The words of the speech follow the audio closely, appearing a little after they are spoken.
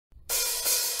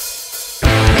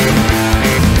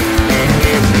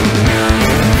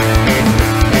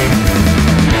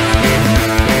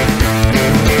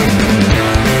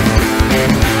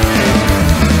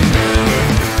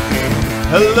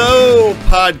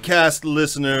podcast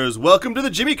listeners, welcome to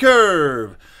the Jimmy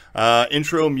Curve.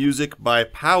 Intro music by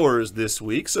Powers this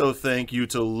week, so thank you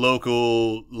to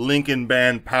local Lincoln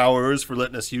band Powers for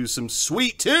letting us use some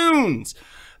sweet tunes.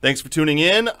 Thanks for tuning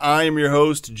in. I am your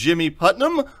host, Jimmy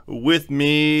Putnam. With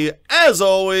me, as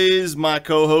always, my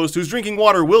co-host who's drinking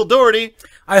water, Will Doherty.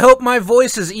 I hope my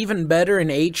voice is even better in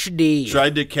HD.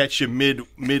 Tried to catch you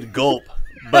mid-gulp,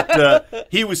 but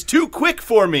he was too quick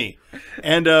for me.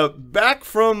 And back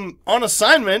from on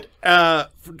assignment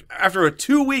after a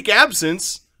 2-week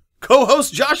absence,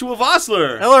 co-host Joshua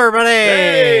Vossler. Hello, everybody.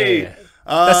 Hey.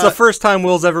 That's the first time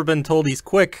Will's ever been told he's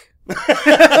quick. Oh,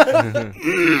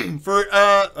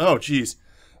 jeez.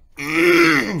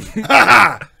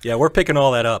 Yeah, we're picking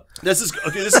all that up. This is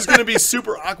going to be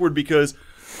super awkward because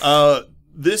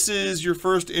this is your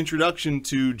first introduction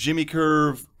to Jimmy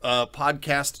Curve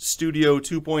Podcast Studio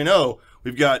 2.0.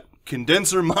 We've got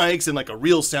condenser mics and like a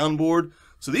real soundboard.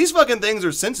 So these fucking things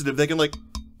are sensitive. They can like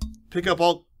pick up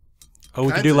all. Oh,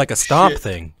 we could do like a Stomp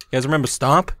thing. You guys remember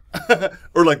Stomp?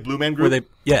 Or like Blue Man Group?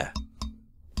 Yeah.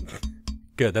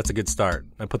 Good, that's a good start.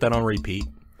 I put that on repeat.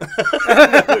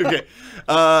 Okay.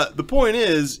 The point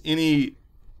is,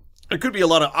 there could be a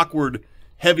lot of awkward,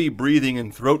 heavy breathing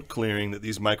and throat clearing that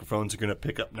these microphones are going to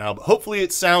pick up now, but hopefully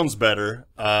it sounds better.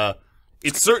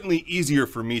 It's certainly easier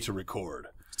for me to record.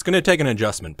 It's going to take an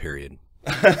adjustment period.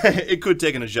 It could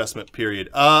take an adjustment period.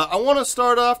 I want to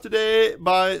start off today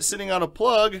by sending out a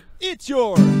plug. It's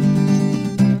your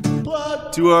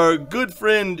plug to our good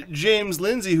friend James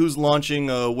Lindsay, who's launching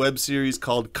a web series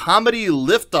called Comedy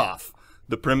Liftoff.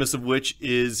 The premise of which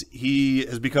is he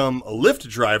has become a Lyft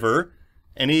driver,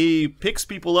 and he picks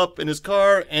people up in his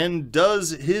car and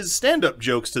does his stand-up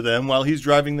jokes to them while he's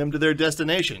driving them to their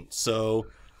destination. So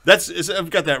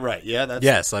I've got that right, yeah?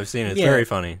 Yes, I've seen it. It's very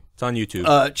funny. It's on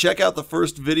YouTube. Check out the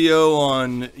first video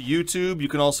on YouTube. You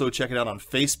can also check it out on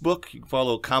Facebook. You can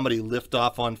follow Comedy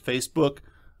Liftoff on Facebook.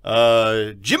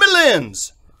 Jimmy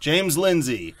Lins, James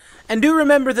Lindsay. And do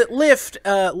remember that Lyft,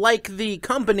 like the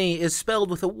company, is spelled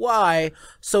with a Y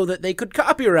so that they could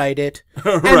copyright it,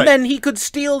 Right. and then he could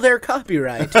steal their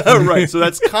copyright. Right, so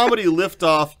that's Comedy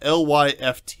Liftoff,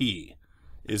 Lyft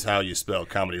is how you spell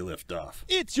Comedy Liftoff.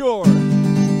 It's your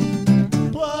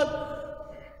plug.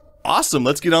 Awesome,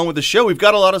 let's get on with the show. We've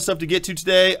got a lot of stuff to get to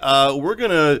today. We're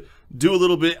going to do a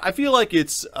little bit, I feel like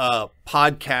it's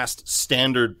podcast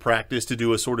standard practice to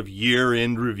do a sort of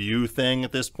year-end review thing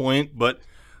at this point, but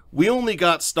we only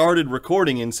got started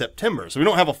recording in September, so we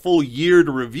don't have a full year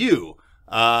to review.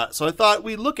 So I thought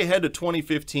we'd look ahead to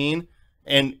 2015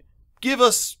 and give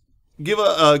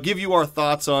you our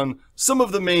thoughts on some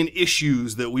of the main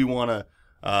issues that we want to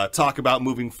talk about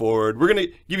moving forward. We're going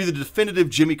to give you the definitive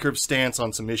Jimmy Curve stance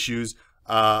on some issues.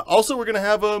 Also, we're going to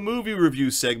have a movie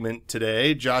review segment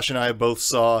today. Josh and I both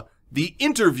saw The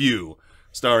Interview,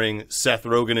 starring Seth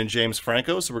Rogen and James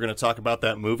Franco, so we're going to talk about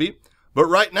that movie. But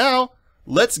right now,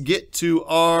 let's get to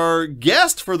our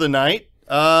guest for the night,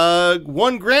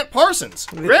 one Grant Parsons.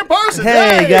 Grant Parsons!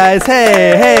 Hey, guys,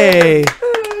 hey!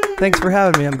 Thanks for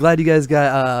having me. I'm glad you guys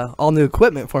got all new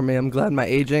equipment for me. I'm glad my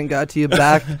agent got to you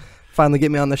back, finally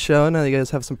get me on the show. Now you guys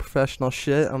have some professional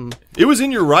shit. It was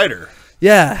in your rider.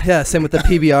 Yeah, same with the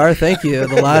PBR. Thank you.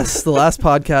 The last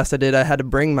podcast I did, I had to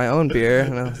bring my own beer,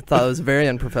 and I thought it was very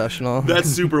unprofessional. That's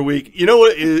super weak. You know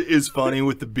what is funny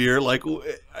with the beer? Like,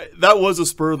 that was a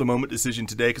spur of the moment decision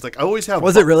today, because like I always have.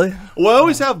 Was it really? Well, I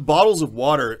always have bottles of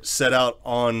water set out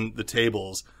on the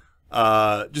tables,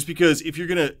 just because if you're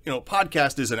gonna,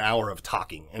 podcast is an hour of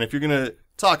talking, and if you're gonna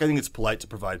talk, I think it's polite to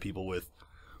provide people with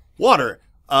water.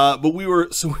 But we were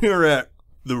at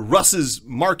the Russ's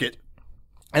Market.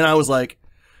 And I was like,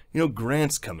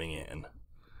 Grant's coming in.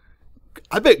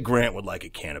 I bet Grant would like a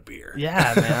can of beer.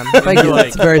 Yeah, man. Thank you.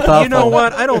 That's very thoughtful. You know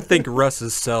what? I don't think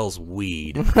Russ's sells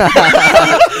weed. Wait,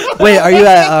 are you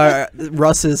at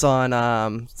Russ's on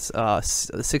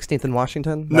 16th and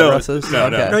Washington? No, Russ's? no.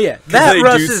 No, yeah. That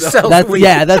Russ's sells weed.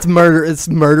 Yeah, that's murder. It's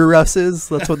Murder Russ's.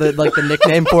 That's what the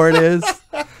nickname for it is.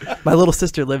 My little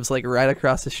sister lives like right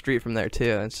across the street from there too.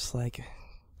 And it's just like...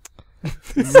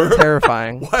 It's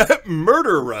terrifying. What?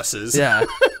 Murder Russes? Yeah.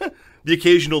 The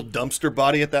occasional dumpster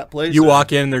body at that place? You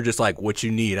walk in, they're just like, what you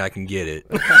need, I can get it.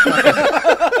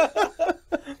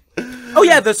 Oh,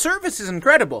 yeah, the service is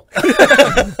incredible.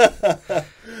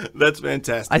 That's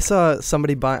fantastic. I saw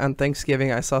somebody buying on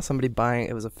Thanksgiving. I saw somebody buying.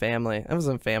 It was a family. It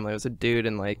wasn't a family. It was a dude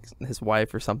and like his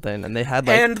wife or something. And they had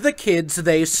like and the kids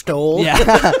they stole.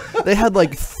 Yeah, they had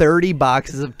like 30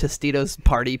 boxes of Tostitos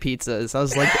party pizzas. I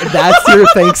was like, that's your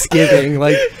Thanksgiving.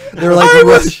 Like they were like,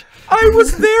 I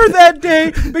was there that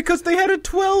day because they had a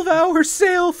 12-hour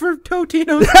sale for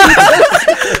Totino's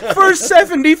for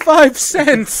 75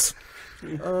 cents.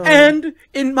 And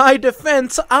in my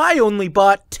defense, I only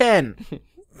bought 10.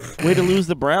 Way to lose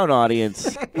the Brown audience.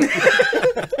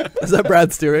 Is that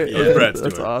Brad Stewart? Yeah, Brad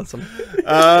That's Stewart. awesome.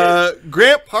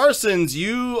 Grant Parsons,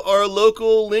 you are a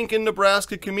local Lincoln,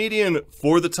 Nebraska comedian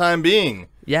for the time being.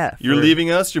 Yeah. You're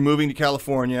leaving us. You're moving to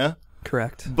California.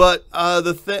 Correct. But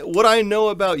what I know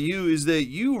about you is that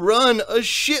you run a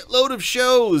shitload of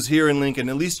shows here in Lincoln.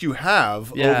 At least you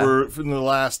have over from the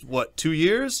last 2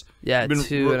 years. Yeah, You've been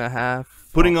 2.5.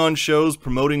 putting on shows,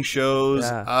 promoting shows.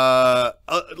 Yeah.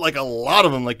 Like a lot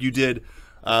of them. Like you did.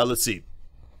 Let's see,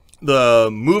 the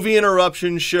movie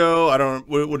interruption show. I don't.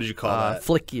 What did you call that?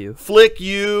 Flick You. Flick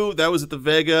You. That was at the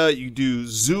Vega. You do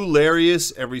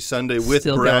Zoolarious every Sunday with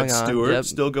Still Brad going on, Stewart. yep.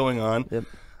 Still going on. Yep.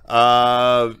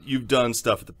 You've done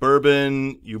stuff at the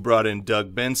Bourbon. You brought in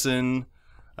Doug Benson.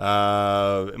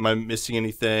 Am I missing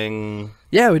anything?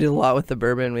 Yeah, we did a lot with the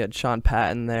Bourbon. We had Sean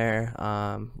Patton there.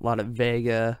 A lot of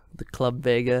Vega, the Club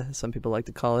Vega, some people like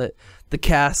to call it. The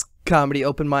Cask Comedy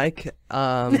Open Mic,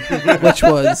 which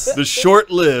was The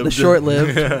short-lived.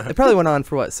 It probably went on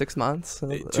for 6 months?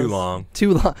 Too long.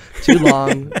 Too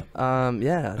long.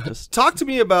 Yeah, just Talk to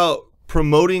me about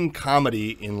promoting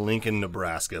comedy in Lincoln,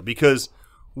 Nebraska, because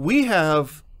we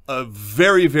have a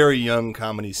very, very young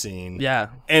comedy scene. yeah.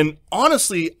 And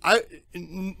honestly,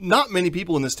 not many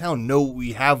people in this town know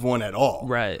we have one at all.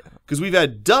 Right. Because we've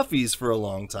had Duffy's for a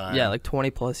long time. Yeah, like 20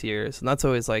 plus years. And that's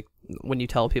always like when you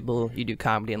tell people you do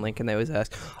comedy in Lincoln, they always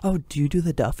ask, "Oh, do you do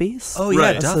the Duffy's?" Oh, yeah,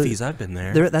 Right. Duffy's. I've been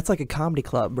there. That's like a comedy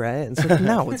club, right? And it's like,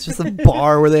 no, it's just a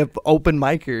bar where they have open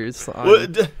micers. Well,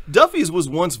 Duffy's was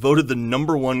once voted the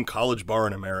 #1 college bar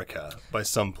in America by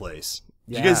some place.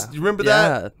 Do you guys remember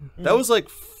that? That was like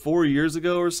 4 years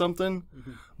ago or something.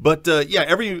 But yeah,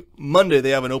 every Monday they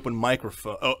have an open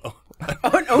microphone.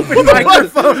 An open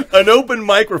microphone. An open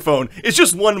microphone. It's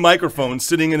just one microphone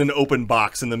sitting in an open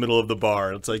box in the middle of the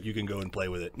bar. It's like you can go and play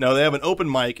with it. No, they have an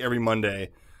open mic every Monday.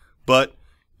 But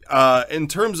in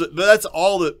terms of, that's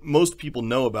all that most people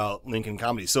know about Lincoln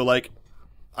comedy. So like,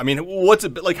 I mean, what's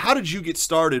it like? How did you get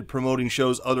started promoting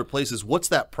shows other places? What's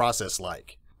that process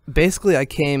like? Basically,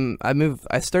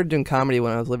 I started doing comedy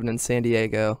when I was living in San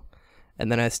Diego,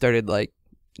 and then I started like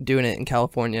doing it in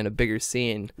California in a bigger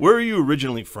scene. Where are you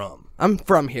originally from? I'm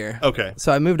from here. Okay.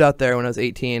 So I moved out there when I was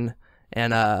 18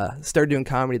 and started doing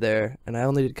comedy there, and I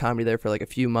only did comedy there for like a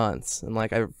few months, and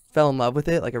like I fell in love with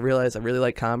it. Like I realized I really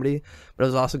like comedy, but I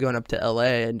was also going up to LA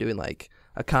and doing like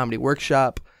a comedy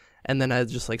workshop, and then I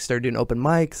just like started doing open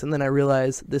mics, and then I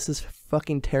realized this is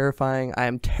fucking terrifying. I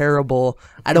am terrible.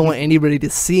 I don't want anybody to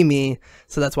see me,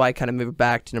 so that's why I kind of moved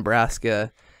back to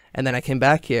Nebraska, and then I came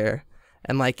back here,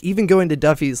 and like even going to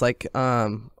Duffy's, like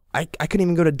I couldn't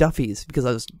even go to Duffy's because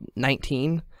I was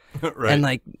 19. Right. And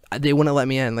like they wouldn't let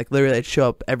me in. Like literally, I'd show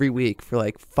up every week for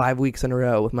like 5 weeks in a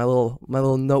row with my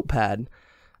little notepad.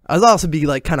 I was also be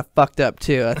like kind of fucked up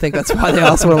too. I think that's why they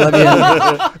also wouldn't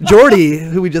let me in. Jordy,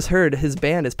 who we just heard, his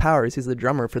band is Powers. He's the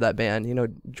drummer for that band. You know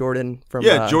Jordan from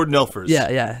Jordan Elfers.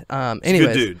 Yeah. Anyways,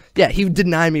 good dude. yeah, he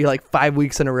denied me like 5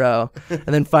 weeks in a row, and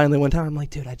then finally one time I'm like,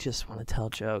 dude, I just want to tell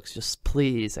jokes, just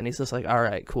please. And he's just like, all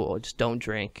right, cool, just don't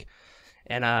drink.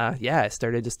 And yeah, I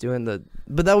started just doing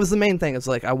but that was the main thing. It's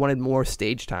like I wanted more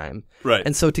stage time, Right.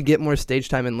 And so to get more stage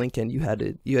time in Lincoln, you had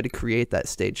to create that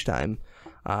stage time,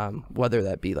 whether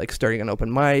that be like starting an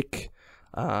open mic,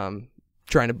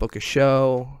 trying to book a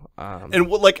show, And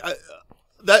what, like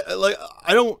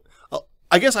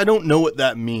I guess I don't know what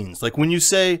that means. Like when you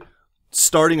say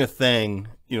starting a thing,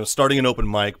 starting an open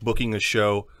mic, booking a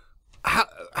show,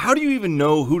 how do you even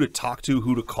know who to talk to,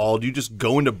 who to call? Do you just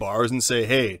go into bars and say,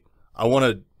 "Hey, I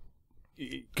want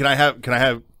to. Can I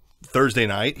have Thursday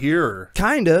night here?" Or?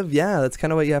 Kind of, yeah. That's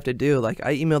kind of what you have to do. Like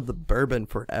I emailed the Bourbon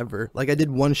forever. Like I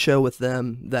did one show with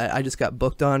them that I just got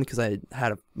booked on because I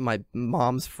had my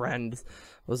mom's friend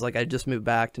was like, I just moved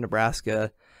back to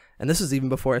Nebraska, and this was even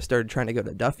before I started trying to go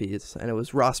to Duffy's, and it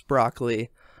was Ross Broccoli.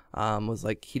 Was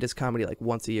like he does comedy like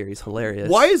once a year. He's hilarious.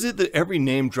 Why is it that every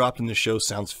name dropped in the show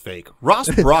sounds fake? Ross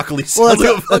Broccoli Well, sounds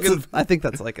like a fucking. I think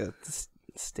that's like a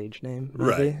stage name, maybe.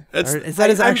 Right. That's- Or is that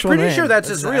his actual I'm name? pretty sure that's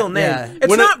his real name. Yeah. It's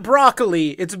When not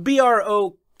broccoli. It's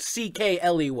BROCKLEY.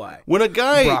 When a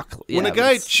guy Broccoli, when yeah, a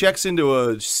guy but- checks into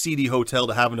a seedy hotel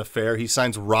to have an affair, he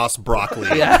signs Ross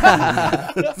Broccoli.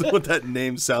 Yeah. That's what that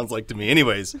name sounds like to me.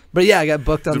 Anyways, he's But yeah, I got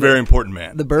booked on a very important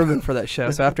man. the Bourbon for that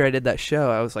show. So after I did that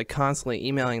show, I was like constantly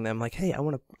emailing them like, "Hey, I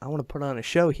want to put on a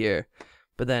show here."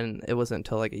 But then it wasn't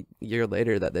until like a year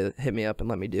later that they hit me up and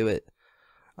let me do it.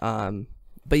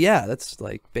 But yeah, that's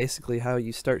like basically how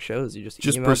you start shows. You just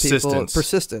email persistence. people.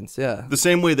 Persistence, yeah. The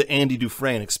same way that Andy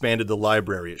Dufresne expanded the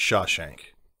library at Shawshank,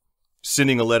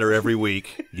 sending a letter every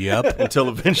week. Yep. Until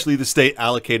eventually the state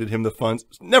allocated him the funds.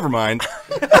 Never mind.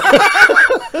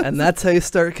 And that's how you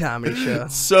start a comedy show.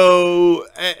 So,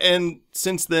 and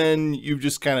since then, you've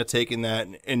just kind of taken that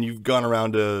and you've gone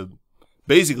around to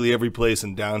basically every place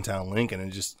in downtown Lincoln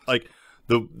and just like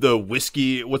the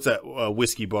whiskey, what's that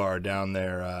whiskey bar down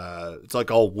there? It's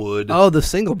like all wood. Oh, the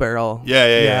Single Barrel.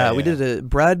 Yeah. We did it.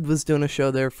 Brad was doing a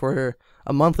show there for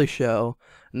a monthly show,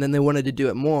 and then they wanted to do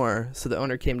it more, so the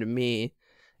owner came to me,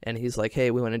 and he's like,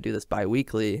 hey, we want to do this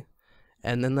bi-weekly.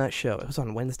 And then that show, it was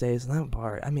on Wednesdays, and that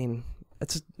bar, I mean,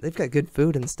 they've got good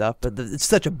food and stuff, but it's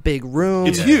such a big room.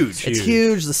 It's huge. It's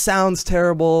huge. The sound's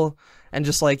terrible. And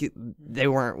just like we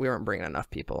weren't bringing enough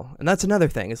people. And that's another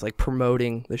thing, is like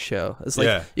promoting the show. It's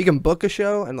like you can book a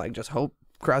show and like just hope,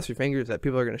 cross your fingers that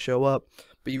people are going to show up,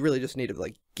 but you really just need to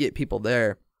like get people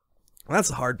there. And that's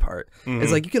the hard part.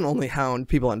 It's like you can only hound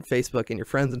people on Facebook and your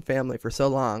friends and family for so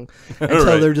long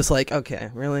until they're just like,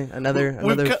 okay, really? Another.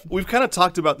 We've kind of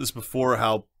talked about this before,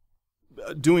 how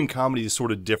doing comedy is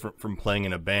sort of different from playing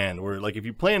in a band, where like if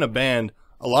you play in a band,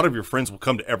 a lot of your friends will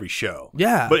come to every show.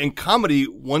 Yeah. But in comedy,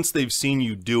 once they've seen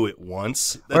you do it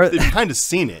once, they've kind of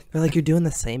seen it. They're like, you're doing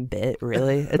the same bit,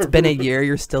 really? It's been a year,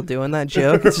 you're still doing that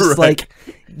joke? It's just like,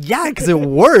 yeah, because it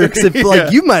works. If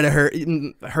like you might have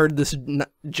heard this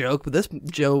joke, but this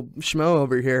Joe Schmo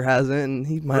over here hasn't, and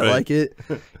he might like it.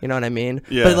 You know what I mean?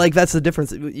 Yeah. But like that's the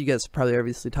difference. You guys probably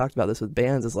obviously talked about this with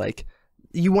bands, is like,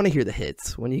 you want to hear the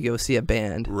hits when you go see a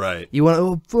band. Right. You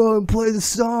want to play the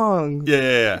song.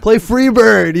 Yeah. Play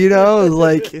Freebird, you know?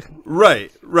 Like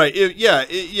Right.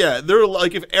 They're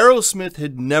like, if Aerosmith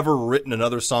had never written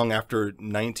another song after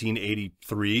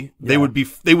 1983, they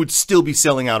would still be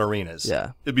selling out arenas.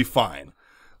 Yeah. It'd be fine.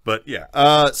 But yeah.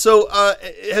 So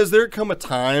has there come a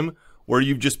time where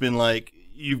you've just been like,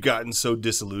 you've gotten so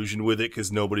disillusioned with it because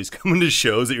nobody's coming to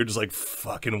shows that you're just like,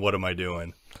 fucking, what am I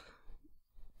doing?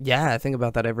 Yeah, I think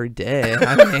about that every day.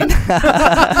 I mean,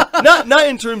 not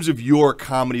in terms of your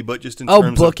comedy, but just in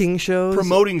terms booking of shows,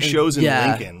 promoting shows in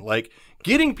Lincoln, like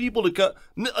getting people to come.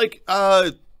 Like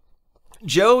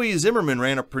Joey Zimmerman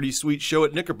ran a pretty sweet show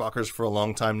at Knickerbocker's for a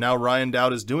long time. Now Ryan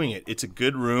Dowd is doing it. It's a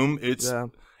good room. It's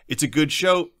a good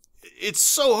show. It's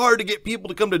so hard to get people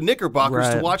to come to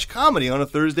Knickerbockers to watch comedy on a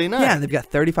Thursday night. Yeah, they've got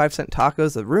 35-cent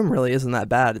tacos. The room really isn't that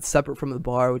bad. It's separate from the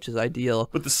bar, which is ideal.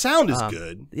 But the sound is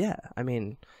good. Yeah, I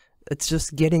mean, it's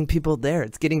just getting people there.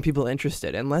 It's getting people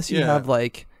interested. Unless you have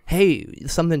like, hey,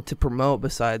 something to promote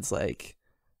besides like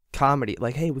comedy.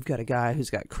 Like, hey, we've got a guy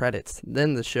who's got credits.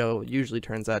 Then the show usually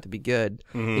turns out to be good.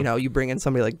 You know, you bring in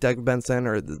somebody like Doug Benson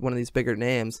or one of these bigger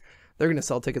names, they're going to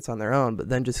sell tickets on their own. But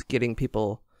then just getting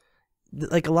people...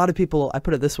 Like a lot of people, I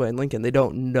put it this way in Lincoln, they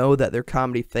don't know that they're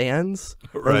comedy fans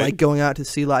or like going out to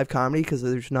see live comedy because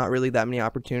there's not really that many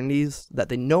opportunities that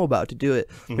they know about to do it.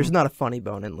 There's not a Funny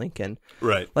Bone in Lincoln.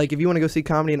 Right. Like if you want to go see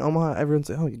comedy in Omaha, everyone's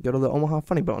like, oh, you go to the Omaha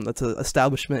Funny Bone. That's an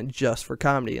establishment just for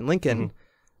comedy. In Lincoln,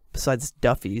 besides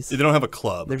Duffy's, they don't have a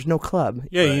club. There's no club.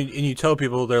 Yeah, and you tell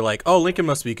people, they're like, oh, Lincoln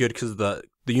must be good because the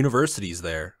university's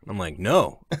there. I'm like,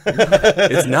 no,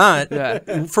 it's not.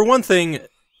 Yeah. For one thing...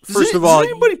 First of all,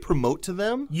 does anybody promote to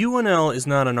them? UNL is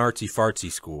not an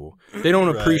artsy-fartsy school. They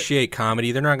don't appreciate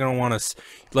comedy. They're not going to want to...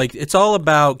 Like, it's all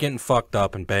about getting fucked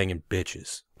up and banging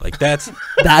bitches. Like, that's...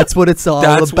 That's what it's all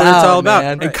about, That's what it's all about.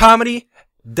 Man. And comedy,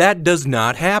 that does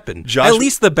not happen. Josh, at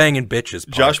least the banging bitches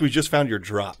part. Josh, we just found your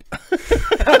drop.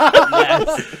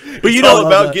 But you know, all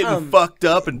about getting fucked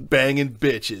up and banging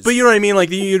bitches. But you know what I mean? Like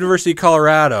the University of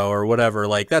Colorado or whatever.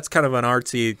 Like that's kind of an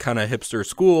artsy, kind of hipster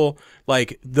school.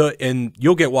 Like and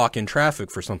you'll get walk-in traffic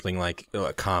for something like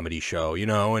a comedy show, you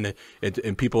know, and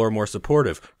people are more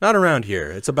supportive. Not around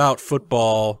here. It's about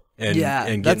football and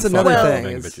and that's getting another fucked up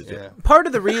thing. and banging bitches. Part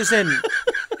of the reason.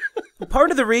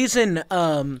 Part of the reason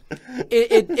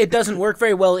it doesn't work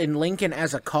very well in Lincoln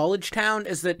as a college town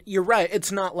is that you're right.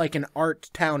 It's not like an art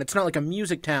town. It's not like a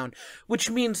music town, which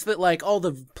means that like all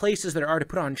the places that are to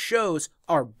put on shows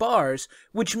are bars,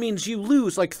 which means you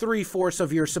lose like 3/4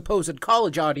 of your supposed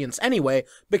college audience anyway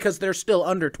because they're still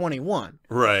under 21.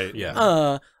 Right.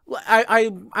 Yeah.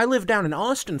 I lived down in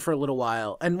Austin for a little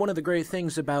while, and one of the great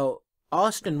things about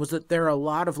Austin was that there are a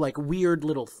lot of like weird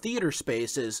little theater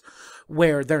spaces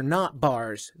where they're not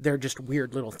bars, they're just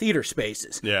weird little theater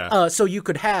spaces. Yeah. So you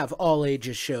could have all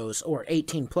ages shows or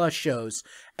 18+ shows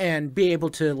and be able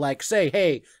to like say,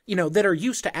 hey, you know, that are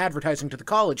used to advertising to the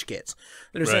college kids.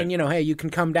 That are saying, you know, hey, you can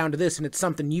come down to this and it's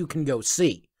something you can go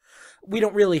see. We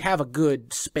don't really have a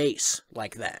good space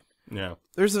like that. Yeah.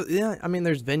 There's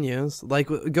venues like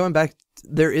going back.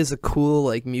 There is a cool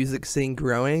like music scene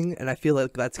growing, and I feel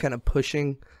like that's kind of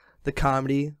pushing the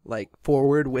comedy like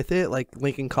forward with it. Like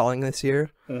Lincoln Calling this year,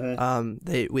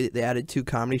 they added 2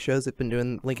 comedy shows. They've been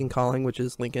doing Lincoln Calling, which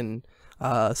is Lincoln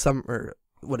summer.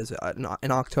 What is it?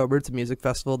 In October, it's a music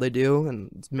festival they do, and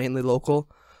it's mainly local.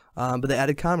 But they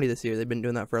added comedy this year. They've been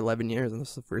doing that for 11 years, and this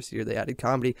is the first year they added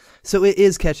comedy. So it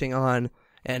is catching on,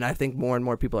 and I think more and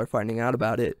more people are finding out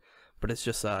about it. But it's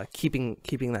just keeping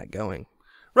that going.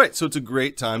 Right, so it's a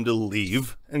great time to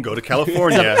leave and go to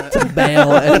California. To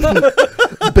bail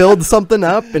and build something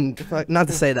up, and not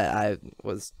to say that I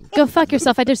was... Go fuck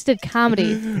yourself. I just did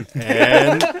comedy.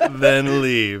 And then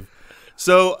leave.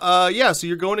 So, so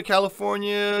you're going to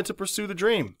California to pursue the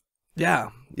dream. Yeah.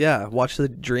 Watch the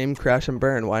dream crash and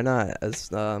burn. Why not?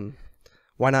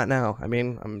 Why not now? I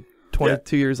mean, I'm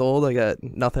 22 years old. I got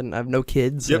nothing. I have no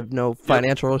kids. I have no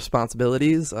financial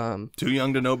responsibilities. Too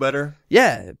young to know better?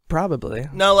 Yeah, probably.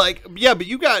 Now, but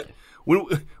you got... When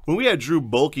we had Drew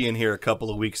Bulky in here a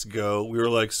couple of weeks ago, we were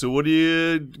like, so what are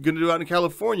you going to do out in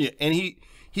California? And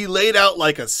he laid out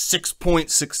like a 6-point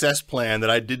success plan that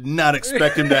I did not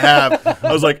expect him to have.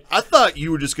 I was like, I thought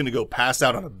you were just going to go pass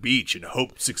out on a beach and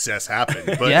hope success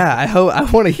happened. But yeah,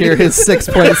 I want to hear his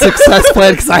 6-point success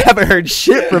plan because I haven't heard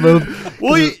shit from him.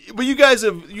 Well, but you guys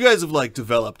have like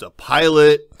developed a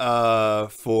pilot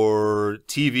for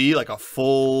TV, like a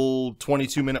full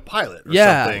 22-minute pilot or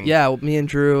something. Yeah, me and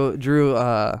Drew.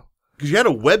 Because you had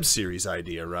a web series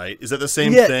idea, right? Is that the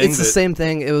same thing? Yeah, it's the same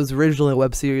thing. It was originally a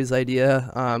web series idea,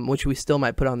 which we still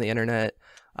might put on the internet.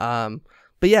 But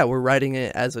yeah, we're writing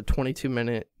it as a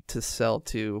 22-minute to sell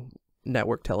to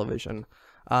network television.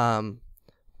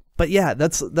 But yeah,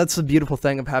 that's the beautiful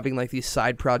thing of having like these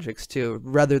side projects too,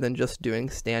 rather than just doing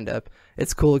stand-up.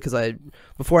 It's cool because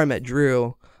before I met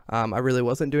Drew, I really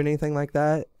wasn't doing anything like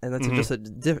that, and that's just a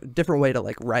different way to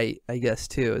like write, I guess,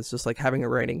 too. It's just like having a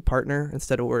writing partner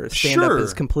instead of where stand-up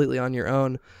is completely on your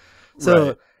own.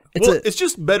 So it's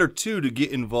just better too to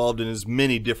get involved in as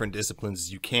many different disciplines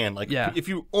as you can. Like if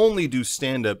you only do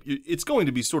stand-up, it's going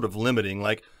to be sort of limiting.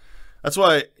 Like that's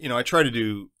why I try to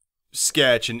do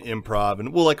sketch and improv,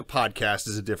 and like a podcast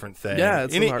is a different thing. Yeah,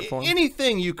 it's an art form.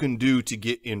 Anything you can do to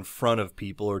get in front of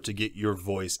people or to get your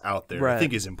voice out there, I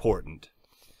think is important.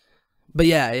 But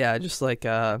yeah, just like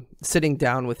sitting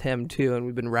down with him too, and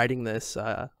we've been writing this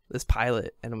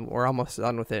pilot, and we're almost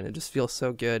done with it. And it just feels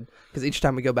so good because each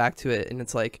time we go back to it, and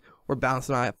it's like we're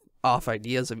bouncing off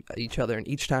ideas of each other, and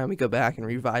each time we go back and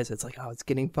revise it, it's like, oh, it's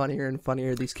getting funnier and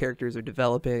funnier. These characters are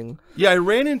developing. Yeah, I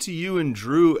ran into you and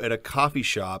Drew at a coffee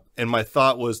shop, and my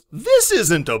thought was, this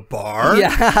isn't a bar.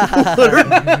 Yeah.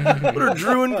 what are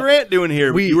Drew and Grant doing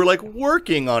here? You were like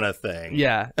working on a thing.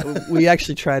 Yeah, we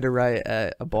actually tried to write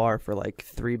at a bar for like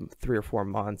three or 4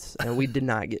 months, and we did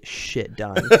not get shit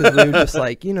done because we were just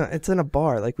like, it's in a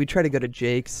bar. Like we try to go to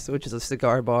Jake's, which is a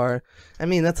cigar bar. I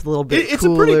mean, that's a little bit It's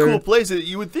cooler. a pretty cool place.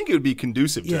 You would think it would be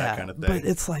conducive to that kind of thing. But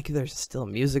it's like there's still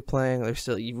music playing.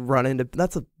 You run into.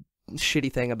 That's a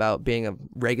shitty thing about being a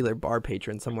regular bar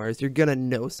patron somewhere is you're gonna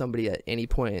know somebody at any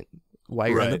point while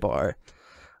you're in the bar.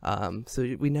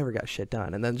 So we never got shit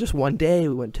done. And then just one day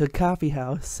we went to a coffee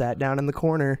house, sat down in the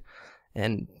corner,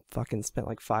 and fucking spent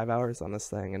like 5 hours on this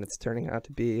thing. And it's turning out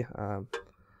to be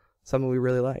something we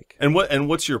really like. And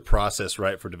what's your process,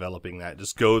 right, for developing that?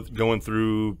 Just going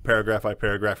through paragraph by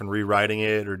paragraph and rewriting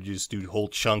it, or do you just do whole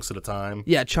chunks at a time?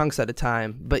 Yeah, chunks at a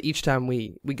time. But each time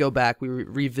we go back, we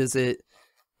revisit,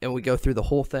 and we go through the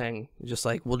whole thing. Just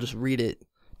like we'll just read it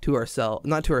to ourselves,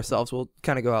 not to ourselves. We'll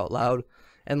kind of go out loud,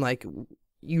 and like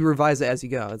you revise it as you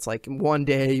go. It's like one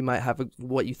day you might have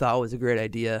what you thought was a great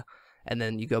idea. And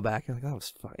then you go back and like, oh, it's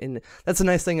fine. And that's a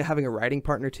nice thing of having a writing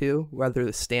partner too. Rather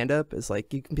than stand-up is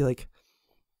like you can be like,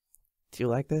 "Do you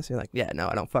like this?" You're like, "Yeah, no,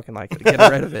 I don't fucking like it." Get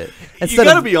rid of it. You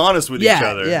got to be honest with each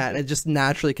other. Yeah, and it just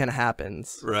naturally kind of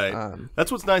happens. Right.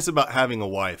 That's what's nice about having a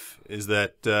wife is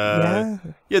that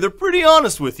they're pretty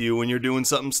honest with you when you're doing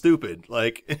something stupid.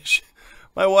 Like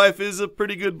my wife is a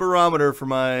pretty good barometer for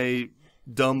my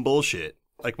dumb bullshit,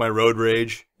 like my road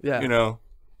rage. Yeah.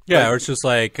 Yeah, or it's just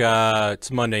like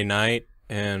it's Monday night,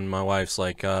 and my wife's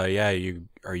like, are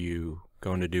you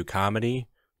going to do comedy?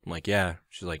 I'm like, yeah.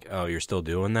 She's like, oh, you're still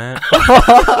doing that?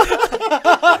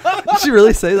 Did she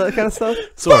really say that kind of stuff?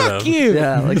 Sort of. You.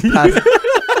 Yeah, like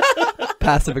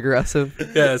passive aggressive.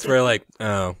 Yeah, it's very like,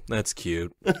 oh, that's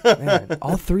cute. Man,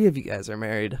 all 3 of you guys are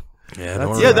married.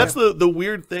 Yeah, that's the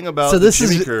weird thing about so this the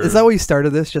Jimmy Curve. Is that why you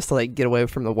started this, just to like get away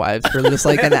from the wives for just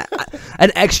like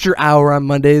an extra hour on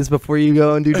Mondays before you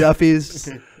go and do Duffy's?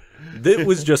 It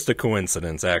was just a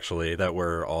coincidence, actually, that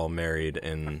we're all married,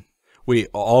 and We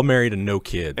all married and no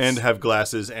kids. And have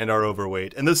glasses and are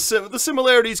overweight. And the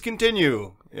similarities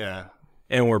continue. Yeah.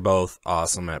 And we're both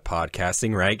awesome at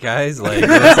podcasting, right, guys? Like,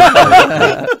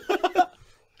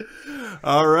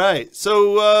 all right.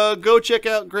 So go check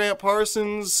out Grant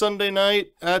Parsons Sunday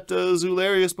night at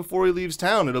Zularius before he leaves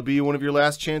town. It'll be one of your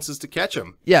last chances to catch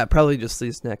him. Yeah, probably just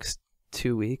these next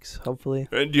 2 weeks, hopefully.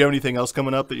 Do you have anything else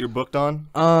coming up that you're booked on?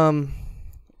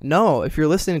 No. If you're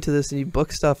listening to this and you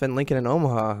book stuff in Lincoln and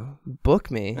Omaha, book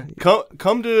me.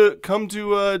 Come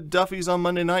to Duffy's on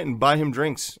Monday night and buy him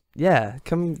drinks. Yeah,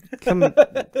 come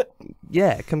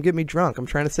get me drunk. I'm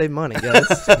trying to save money, guys.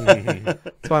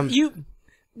 That's why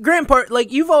Grandpa,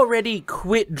 like, you've already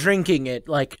quit drinking at,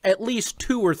 like, at least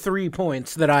 2 or 3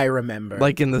 points that I remember.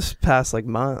 like in this past like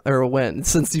month or when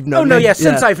since you've known oh no, me. yeah,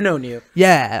 since I've known you.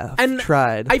 Yeah, And I've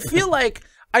tried. I feel like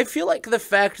the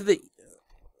fact that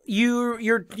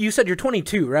you said you're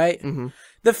 22, right? Mm-hmm.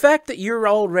 The fact that you're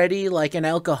already like an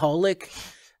alcoholic,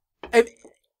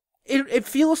 it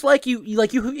feels like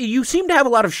you seem to have a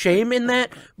lot of shame in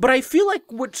that. But I feel like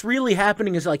what's really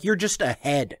happening is like you're just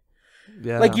ahead.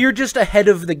 Yeah. Like, you're just ahead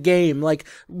of the game. Like,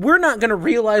 we're not going to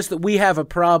realize that we have a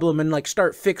problem and, like,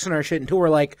 start fixing our shit until we're,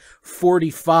 like,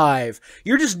 45.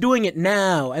 You're just doing it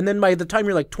now, and then by the time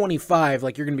you're, like, 25,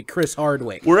 like, you're going to be Chris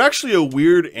Hardwick. We're actually a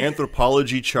weird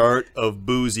anthropology chart of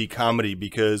boozy comedy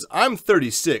because I'm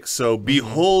 36, so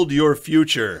behold your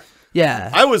future. Yeah.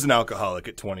 I was an alcoholic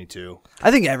at 22.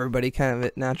 I think everybody kind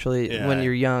of naturally, Yeah. when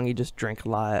you're young, you just drink a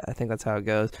lot. I think that's how it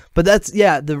goes. But that's,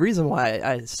 yeah, the reason why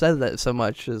I said that so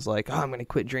much is like, oh, I'm going to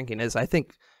quit drinking is I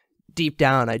think deep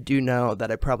down I do know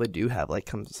that I probably do have like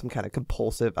some kind of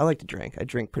compulsive, I like to drink. I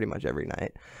drink pretty much every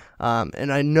night.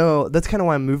 And I know that's kind of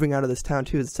why I'm moving out of this town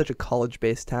too. It's such a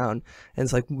college-based town. And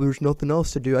it's like, there's nothing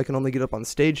else to do. I can only get up on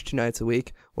stage 2 nights a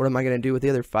week. What am I going to do with the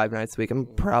other 5 nights a week? I'm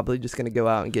probably just going to go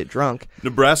out and get drunk.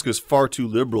 Nebraska's far too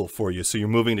liberal for you, so you're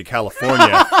moving to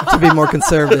California. To be more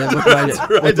conservative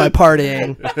with my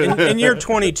partying. and you're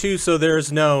 22, so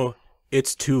there's no,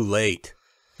 it's too late.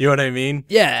 You know what I mean?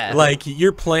 Yeah. Like,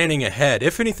 you're planning ahead.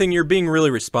 If anything, you're being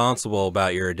really responsible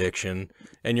about your addiction,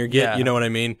 and you're you know what I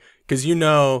mean? Because you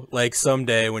know, like,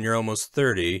 someday when you're almost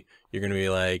 30, you're gonna be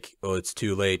like, oh, it's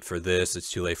too late for this,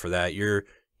 it's too late for that. You're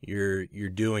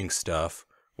doing stuff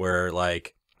where,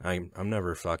 like, I'm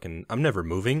never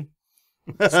moving.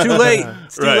 It's too late.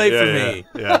 It's too late for me.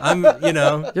 Yeah. I'm, you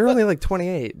know, You're only like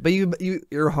 28, but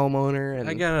you're a homeowner, and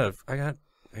I got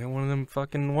one of them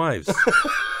fucking wives.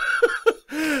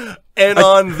 And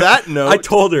on that note, I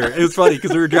told her, it was funny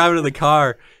because we were driving in the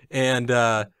car and,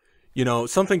 you know,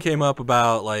 something came up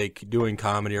about like doing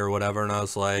comedy or whatever. And I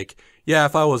was like, yeah,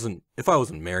 if I wasn't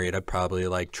married, I'd probably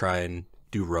like try and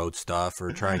do road stuff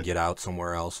or try and get out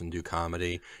somewhere else and do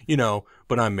comedy, you know,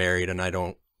 but I'm married and I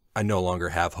no longer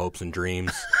have hopes and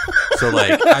dreams. So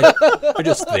like, I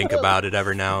just think about it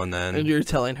every now and then. And you're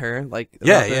telling her like,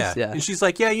 Yeah, about this? yeah. And she's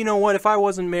like, yeah, you know what? If I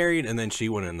wasn't married, and then she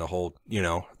went in the whole, you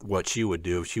know, what she would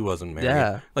do if she wasn't married.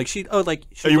 Yeah. Like you like,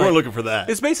 weren't looking for that.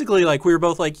 It's basically like we were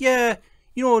both like, yeah,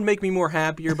 you know, it would make me more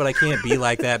happier, but I can't be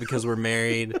like that because we're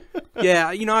married.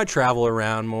 Yeah, you know, I travel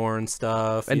around more and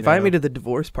stuff. Invite me to the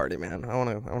divorce party, man. I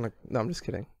want to. No, I'm just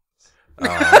kidding.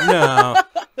 No,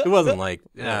 it wasn't like.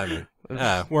 I mean,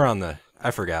 we're on the.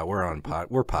 I forgot.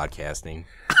 We're podcasting.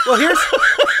 Well, here's...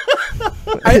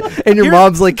 And your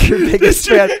mom's like your biggest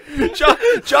fan.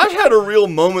 Josh had a real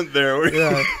moment there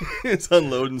where he's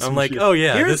unloading some I'm like, shit. oh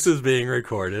yeah, Here's- this is being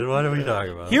recorded. What are we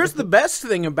talking about? Here's the best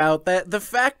thing about that. The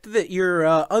fact that your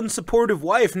unsupportive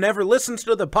wife never listens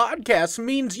to the podcast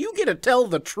means you get to tell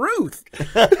the truth.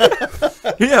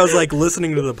 Yeah, I was like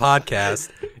listening to the podcast,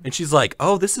 and she's like,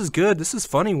 "Oh, this is good. This is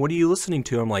funny. What are you listening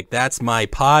to?" I'm like, "That's my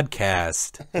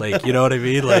podcast." Like, you know what I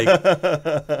mean?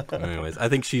 Like, anyways, I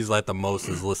think she's like the most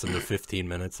has listened to 15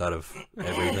 minutes out of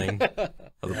everything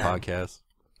of the podcast.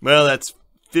 Well, that's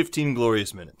 15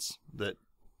 glorious minutes that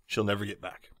she'll never get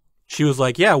back. She was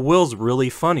like, "Yeah, Will's really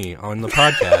funny on the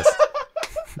podcast."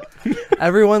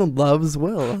 Everyone loves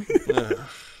Will.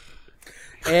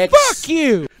 Fuck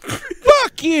you!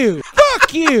 Fuck you!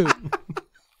 Fuck you!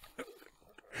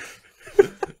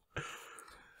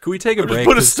 Can we take a break?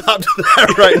 Put a stop to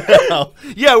that right now.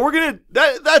 Yeah, we're gonna.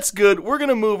 That's good. We're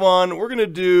gonna move on. We're gonna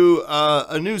do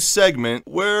a new segment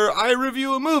where I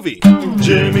review a movie.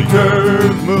 Jimmy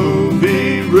Curve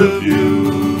movie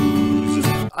reviews.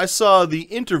 I saw The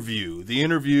Interview. The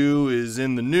Interview is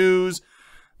in the news.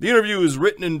 The Interview is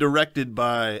written and directed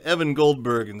by Evan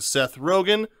Goldberg and Seth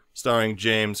Rogen, starring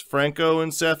James Franco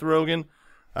and Seth Rogen.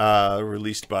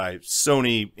 Released by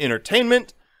Sony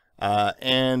Entertainment.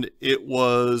 And it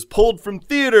was pulled from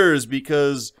theaters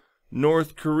because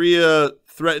North Korea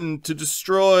threatened to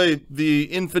destroy the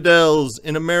infidels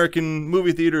in American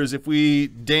movie theaters if we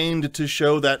deigned to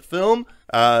show that film.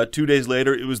 2 days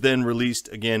later, it was then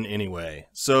released again anyway.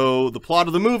 So the plot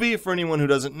of the movie, for anyone who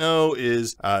doesn't know,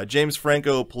 is James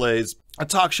Franco plays a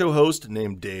talk show host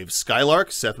named Dave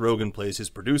Skylark. Seth Rogen plays his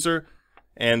producer.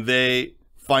 And they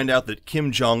find out that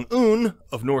Kim Jong-un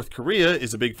of North Korea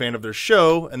is a big fan of their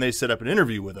show, and they set up an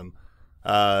interview with him.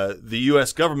 The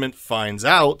U.S. government finds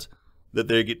out that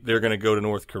they're going to go to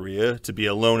North Korea to be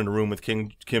alone in a room with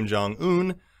Kim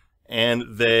Jong-un, and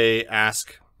they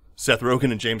ask Seth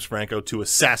Rogen and James Franco to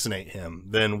assassinate him.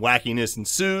 Then wackiness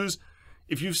ensues.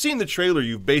 If you've seen the trailer,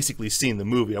 you've basically seen the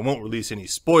movie. I won't release any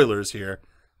spoilers here.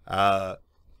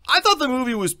 I thought the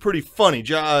movie was pretty funny.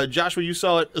 Joshua, you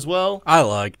saw it as well? I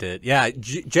liked it. Yeah,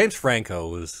 James Franco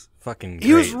was fucking great.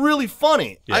 He was really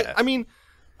funny. Yeah. I mean,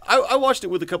 I watched it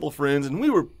with a couple of friends, and we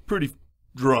were pretty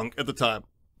drunk at the time.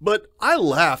 But I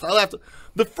laughed.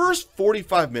 The first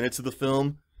 45 minutes of the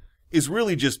film is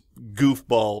really just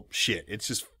goofball shit. It's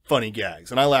just funny gags,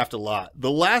 and I laughed a lot.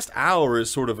 The last hour is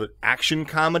sort of an action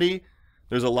comedy.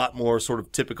 There's a lot more sort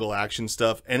of typical action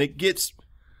stuff, and it gets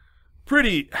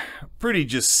pretty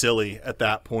just silly at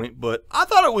that point. But I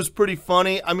thought it was pretty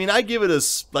funny. I mean, I give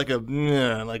it like a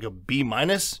B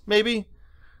minus, maybe,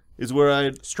 is where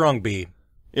I'd... Strong B.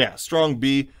 Yeah, strong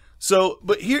B. So,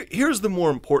 but here's the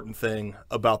more important thing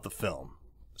about the film.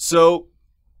 So,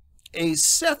 a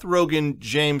Seth Rogen,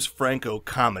 James Franco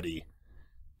comedy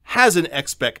has an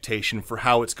expectation for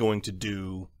how it's going to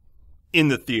do in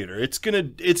the theater. It's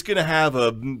gonna have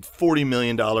a $40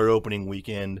 million opening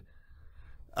weekend.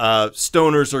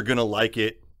 Stoners are gonna like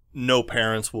it. No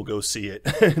parents will go see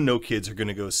it. No kids are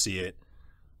gonna go see it.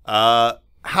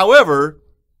 However,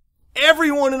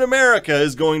 everyone in America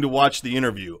is going to watch the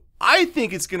interview. I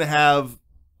think it's going to have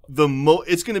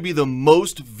it's going to be the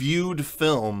most viewed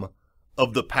film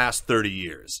of the past 30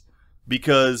 years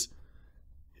because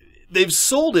they've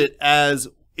sold it as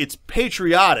it's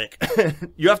patriotic.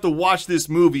 You have to watch this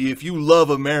movie if you love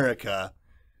America.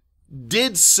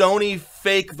 Did Sony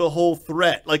fake the whole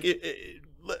threat? Like,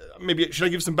 maybe should I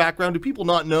give some background? Do people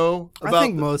not know about? I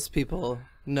think most people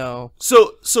know.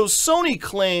 So Sony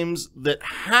claims that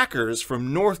hackers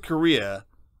from North Korea,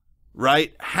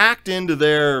 right, hacked into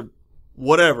their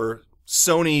whatever,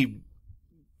 Sony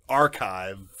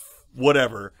archive,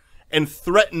 whatever, and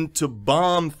threatened to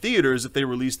bomb theaters if they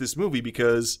released this movie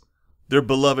because their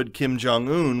beloved Kim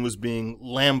Jong-un was being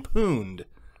lampooned.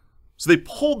 So they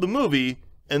pulled the movie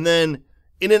and then,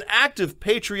 in an act of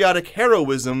patriotic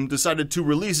heroism, decided to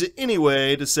release it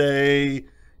anyway to say,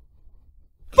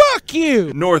 Fuck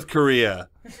you! North Korea.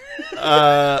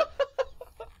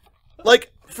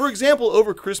 Like, for example,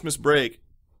 over Christmas break,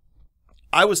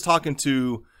 I talked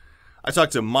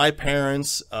to my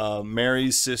parents,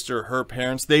 Mary's sister, her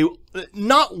parents.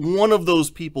 Not one of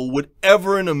those people would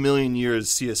ever in a million years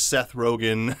see a Seth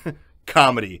Rogen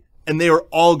comedy, and they were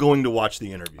all going to watch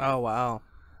the interview. Oh, wow.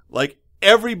 Like,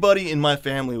 everybody in my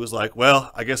family was like,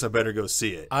 well, I guess I better go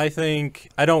see it.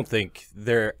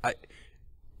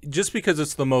 Just because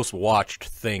it's the most watched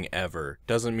thing ever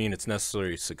doesn't mean it's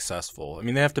necessarily successful. I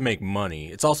mean, they have to make money.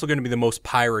 It's also going to be the most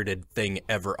pirated thing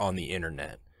ever on the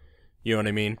internet. You know what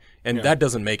I mean? And that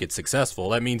doesn't make it successful.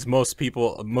 That means most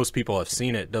people have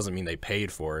seen it. Doesn't mean they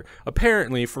paid for it.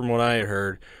 Apparently, from what I had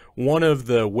heard, one of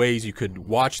the ways you could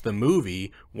watch the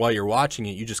movie while you're watching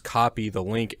it, you just copy the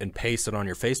link and paste it on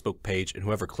your Facebook page, and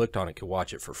whoever clicked on it could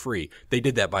watch it for free. They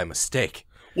did that by mistake.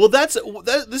 Well, this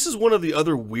is one of the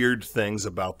other weird things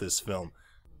about this film.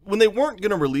 When they weren't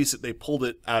going to release it, they pulled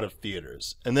it out of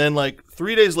theaters. And then, like,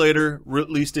 3 days later,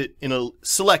 released it in a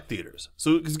select theaters.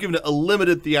 So it was given a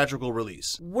limited theatrical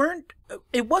release.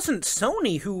 It wasn't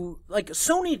Sony who, like,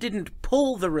 Sony didn't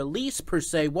pull the release per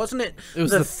se, wasn't it? It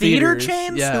was the theater theaters,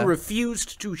 chains yeah. who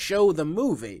refused to show the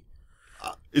movie.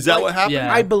 Is that what happened?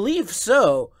 Yeah. I believe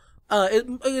so.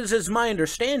 It is my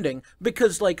understanding,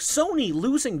 because, like, Sony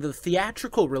losing the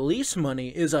theatrical release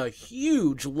money is a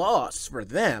huge loss for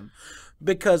them,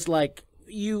 because, like,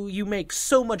 you make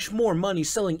so much more money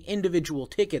selling individual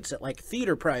tickets at, like,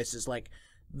 theater prices. Like,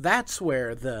 that's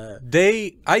where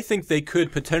I think they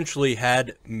could potentially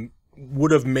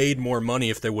would have made more money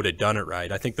if they would have done it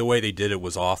right. I think the way they did it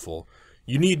was awful.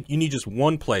 You need just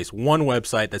one place, one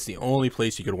website. That's the only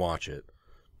place you could watch it.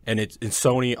 And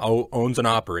Sony owns and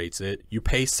operates it. You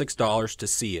pay $6 to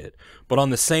see it. But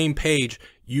on the same page,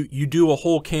 you do a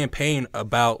whole campaign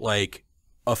about, like,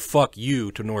 a fuck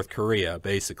you to North Korea,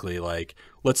 basically. Like,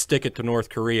 let's stick it to North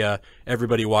Korea.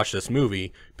 Everybody watch this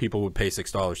movie. People would pay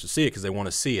 $6 to see it because they want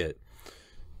to see it.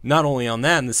 Not only on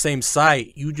that, in the same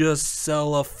site, you just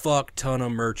sell a fuck ton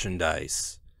of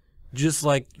merchandise. Just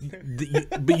like,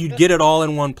 but you'd get it all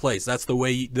in one place. That's the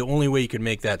only way you could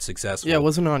make that successful. Yeah,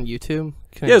 wasn't it on YouTube?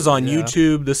 Yeah, it was on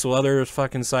YouTube. This other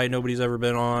fucking site nobody's ever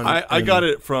been on. I got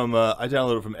it from I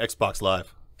downloaded it from Xbox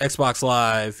Live. Xbox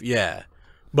Live, yeah,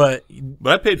 but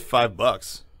I paid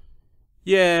 $5.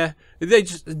 Yeah, they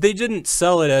didn't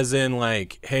sell it as in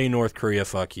like, hey, North Korea,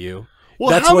 fuck you. Well,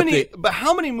 That's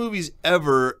how many movies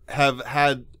ever have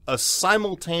had a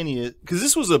simultaneous, because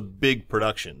this was a big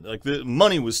production. Like, the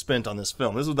money was spent on this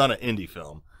film. This was not an indie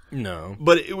film. No.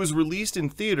 But it was released in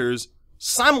theaters,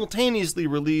 simultaneously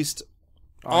released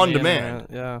on demand.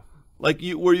 Yeah. Like,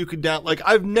 where you could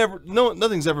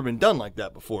nothing's ever been done like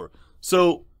that before.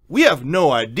 So we have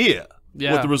no idea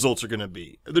what the results are going to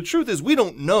be. The truth is, we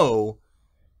don't know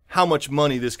how much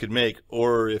money this could make,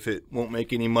 or if it won't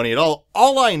make any money at all.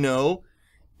 All I know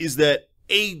is that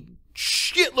a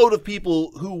shitload of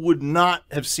people who would not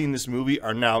have seen this movie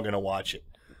are now going to watch it.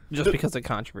 Just because of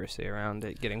controversy around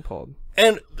it getting pulled.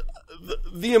 And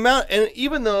the amount, and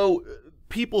even though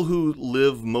people who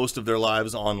live most of their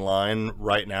lives online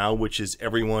right now, which is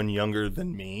everyone younger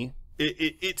than me,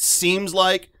 it seems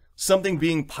like something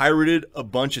being pirated a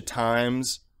bunch of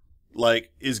times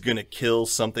like is going to kill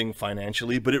something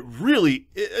financially, but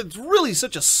it's really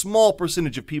such a small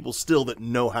percentage of people still that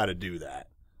know how to do that.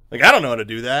 Like, I don't know how to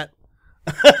do that.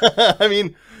 I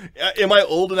mean, am I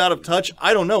old and out of touch?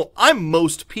 I don't know. I'm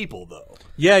most people, though.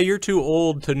 Yeah, you're too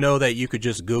old to know that you could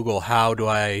just Google, how do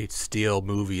I steal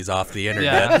movies off the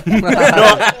internet?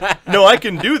 Yeah. No, I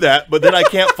can do that, but then I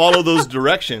can't follow those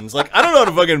directions. Like, I don't know how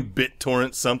to fucking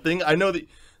BitTorrent something. I know that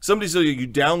somebody said you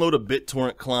download a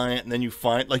BitTorrent client and then you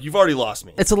find, like, you've already lost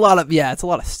me. It's a lot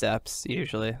of steps,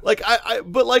 usually. Like,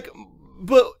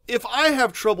 But if I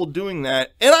have trouble doing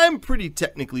that, and I'm pretty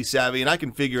technically savvy and I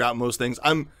can figure out most things,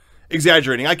 I'm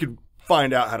exaggerating. I could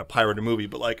find out how to pirate a movie,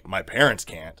 but like my parents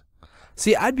can't.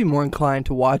 See, I'd be more inclined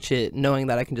to watch it knowing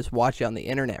that I can just watch it on the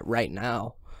internet right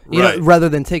now. You know, rather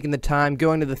than taking the time,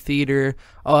 going to the theater.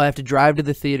 Oh, I have to drive to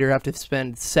the theater. I have to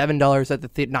spend $7 at the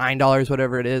theater, $9,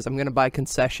 whatever it is. I'm going to buy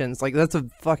concessions. Like, that's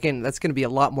going to be a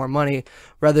lot more money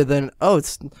rather than,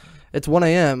 it's 1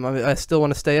 a.m. I still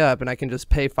want to stay up, and I can just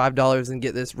pay $5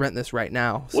 and rent this right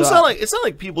now. Well, it's not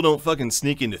like people don't fucking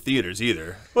sneak into theaters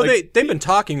either. Well, they've been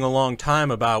talking a long time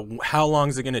about how long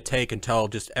is it going to take until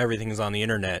just everything's on the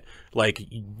internet. Like,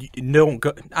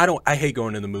 I hate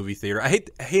going to the movie theater. I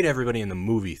hate everybody in the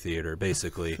movie theater,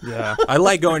 basically. Yeah. I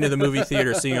like going to the movie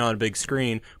theater, seeing it on a big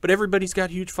screen, but everybody's got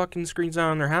huge fucking screens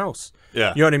out in their house.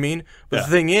 Yeah. You know what I mean? But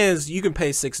the thing is, you can pay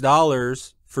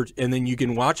 $6 and then you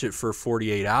can watch it for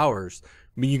 48 hours.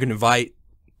 I mean, you can invite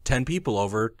 10 people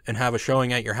over and have a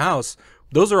showing at your house.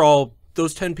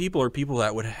 Those 10 people are people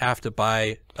that would have to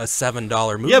buy a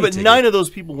 $7 movie Yeah, but ticket. 9 of those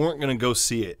people weren't going to go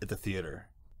see it at the theater.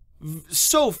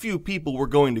 So few people were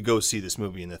going to go see this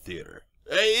movie in the theater.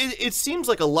 It seems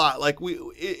like a lot. Like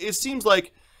it seems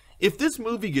like if this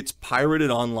movie gets pirated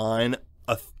online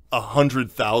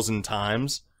 100,000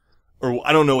 times, or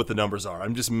I don't know what the numbers are.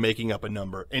 I'm just making up a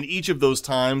number. And each of those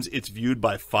times it's viewed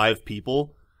by 5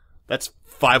 people. That's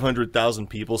 500,000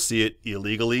 people see it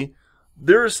illegally.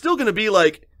 There are still going to be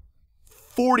like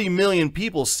 40 million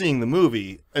people seeing the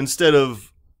movie instead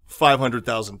of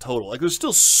 500,000 total. Like, there's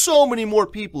still so many more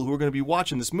people who are going to be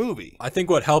watching this movie. I think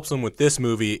what helps them with this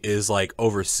movie is like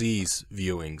overseas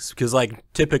viewings, because like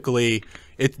typically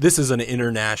this is an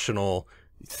international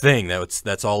thing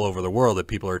that's all over the world that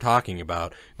people are talking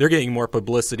about. They're getting more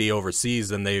publicity overseas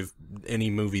than any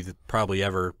movie that probably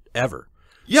ever.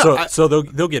 Yeah. So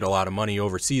they'll get a lot of money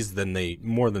overseas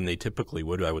more than they typically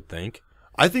would, I would think.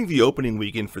 I think the opening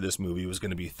weekend for this movie was going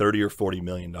to be $30 or $40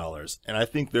 million, and I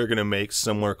think they're going to make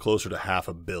somewhere closer to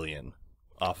 $500 million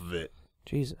off of it.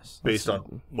 Jesus. Based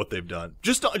on what they've done.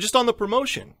 Just on the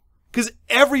promotion. Because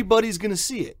everybody's going to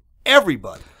see it.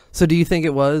 Everybody. So do you think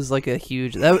it was like a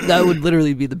huge... That would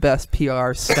literally be the best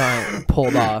PR stunt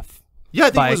pulled off? Yeah, I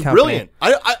think it was brilliant.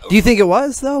 Do you think it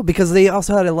was, though? Because they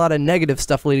also had a lot of negative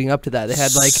stuff leading up to that. They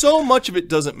had like... So much of it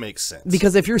doesn't make sense.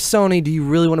 Because if you're Sony, do you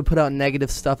really want to put out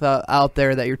negative stuff out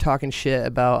there that you're talking shit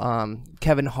about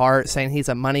Kevin Hart, saying he's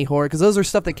a money whore? Because those are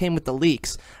stuff that came with the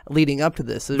leaks leading up to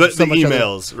this. The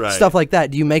emails, right. Stuff like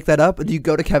that. Do you make that up? Or do you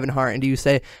go to Kevin Hart and do you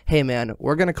say, hey, man,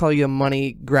 we're going to call you a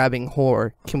money-grabbing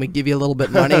whore. Can we give you a little bit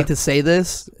money to say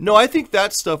this? No, I think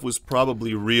that stuff was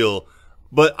probably real.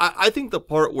 But I think the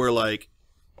part where, like,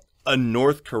 a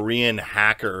North Korean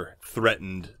hacker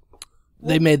threatened...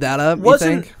 They made that up, you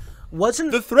think?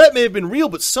 The threat may have been real,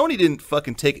 but Sony didn't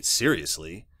fucking take it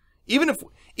seriously. Even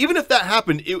if that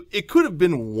happened, it could have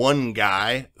been one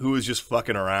guy who was just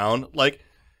fucking around. Like,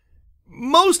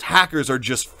 most hackers are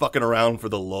just fucking around for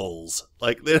the lulz.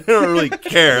 Like they don't really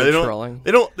care. They Trolling.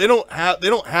 don't have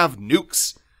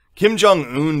nukes. Kim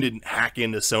Jong-un didn't hack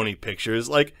into Sony Pictures.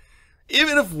 Like,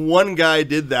 even if one guy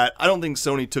did that, I don't think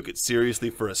Sony took it seriously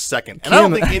for a second. And I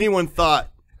don't think anyone thought,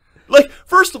 like,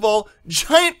 first of all,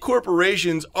 giant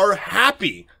corporations are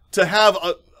happy to have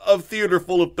a theater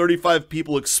full of 35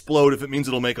 people explode if it means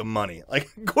it'll make them money. Like,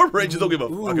 corporations don't give a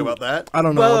fuck about that. I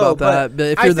don't know about that, but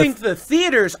if you're I think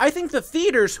the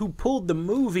theaters who pulled the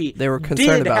movie They were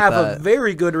concerned did about have that. a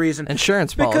very good reason.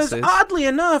 Insurance because policies. oddly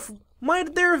enough,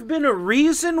 might there have been a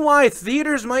reason why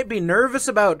theaters might be nervous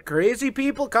about crazy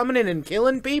people coming in and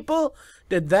killing people?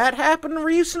 Did that happen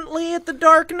recently at the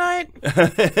Dark Knight?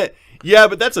 Yeah,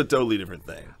 but that's a totally different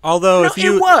thing. Although, No, if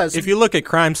you it was. if you look at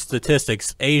crime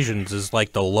statistics, Asians is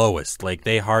like the lowest. Like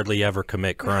they hardly ever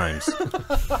commit crimes.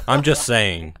 I'm just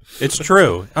saying, it's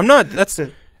true. I'm not. That's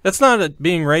not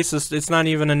being racist. It's not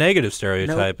even a negative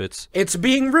stereotype. Nope. It's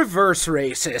being reverse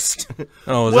racist.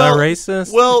 Oh, is that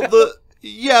racist? Well,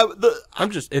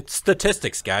 It's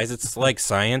statistics, guys. It's like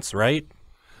science, right?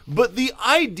 But the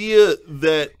idea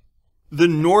that the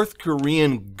North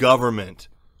Korean government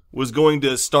was going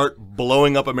to start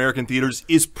blowing up American theaters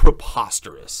is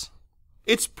preposterous.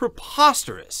 It's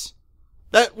preposterous.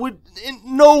 That would, in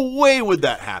no way would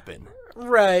that happen.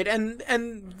 Right, and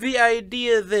the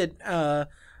idea that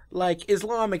like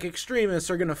Islamic extremists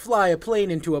are going to fly a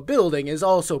plane into a building is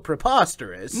also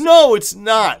preposterous. No, it's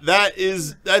not.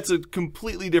 That's a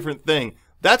completely different thing.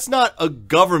 That's not a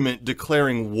government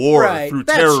declaring war through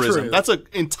that's terrorism. true. That's an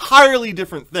entirely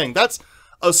different thing. That's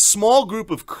a small group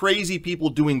of crazy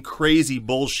people doing crazy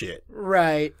bullshit.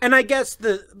 Right, and I guess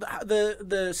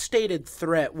the stated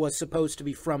threat was supposed to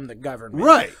be from the government.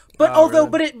 Right. But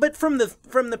but from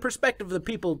the perspective of the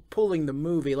people pulling the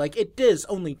movie, like it does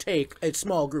only take a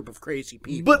small group of crazy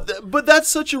people. But that's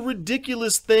such a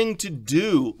ridiculous thing to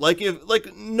do. Like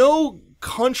no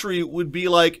country would be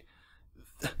like,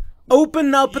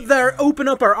 open up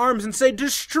our arms and say,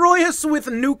 destroy us with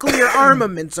nuclear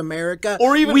armaments, America,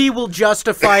 or even we will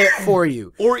justify it for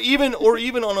you. Or even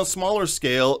on a smaller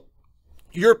scale,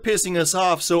 you're pissing us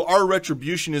off, so our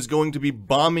retribution is going to be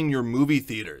bombing your movie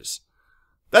theaters.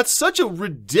 That's such a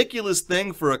ridiculous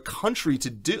thing for a country to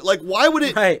do. Like, why would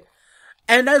it? Right.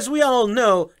 And as we all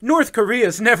know, North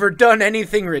Korea's never done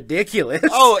anything ridiculous.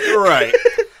 Oh, you're right.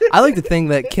 I like to think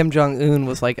that Kim Jong-un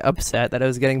was like upset that it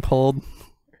was getting pulled.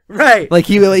 Right. Like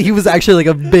he was actually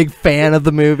like a big fan of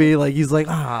the movie. Like he's like,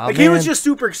 man. He was just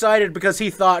super excited because he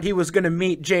thought he was going to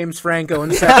meet James Franco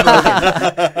and Seth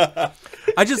Rogen.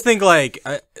 I just think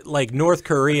like North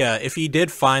Korea, if he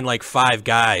did find like 5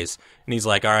 guys and he's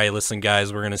like, all right, listen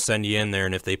guys, we're going to send you in there,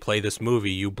 and if they play this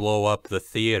movie, you blow up the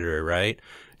theater, right?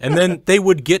 And then they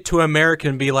would get to America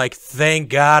and be like, thank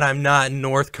God I'm not in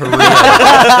North Korea.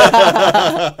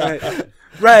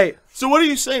 Right. So what are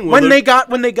you saying? When they got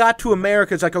to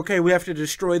America, it's like, okay, we have to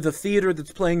destroy the theater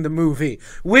that's playing the movie.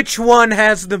 Which one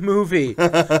has the movie?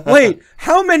 Wait,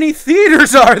 how many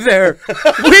theaters are there?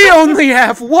 We only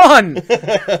have one.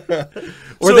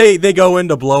 Or they go in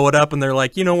to blow it up and they're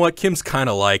like, you know what, Kim's kind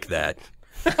of like that.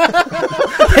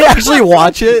 They actually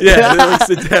watch it? Yeah, they like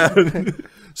sit down.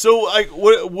 So, like,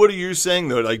 what are you saying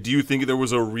though? Like, do you think there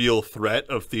was a real threat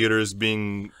of theaters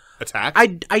being attacked?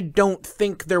 I don't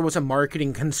think there was a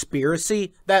marketing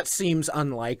conspiracy. That seems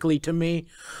unlikely to me.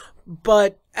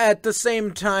 But at the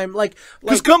same time,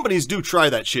 because companies do try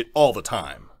that shit all the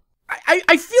time.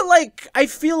 I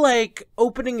feel like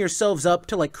opening yourselves up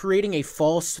to like creating a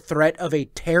false threat of a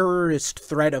terrorist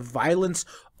threat of violence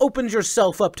opens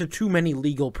yourself up to too many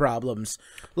legal problems,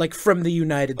 like from the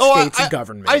United States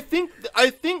government. I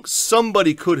think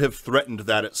somebody could have threatened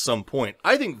that at some point.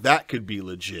 I think that could be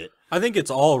legit. I think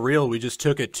it's all real. We just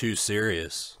took it too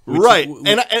serious. Right.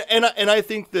 And I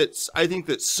think that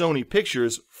Sony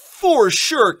Pictures for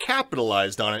sure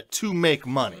capitalized on it to make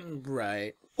money.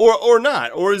 Right. Or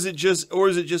not. Or is it just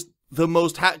the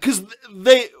most cuz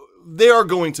they are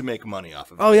going to make money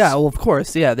off of it. Oh yeah, well of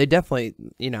course. Yeah, they definitely,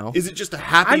 Is it just a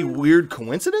happy weird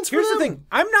coincidence for Here's them? the thing.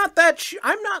 I'm not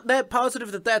that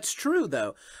positive that that's true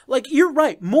though. Like you're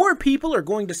right. More people are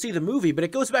going to see the movie, but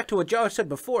it goes back to what Josh said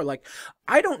before. Like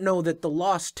I don't know that the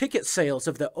lost ticket sales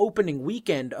of the opening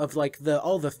weekend of like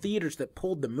all the theaters that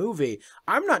pulled the movie,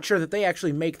 I'm not sure that they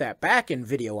actually make that back in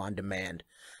video on demand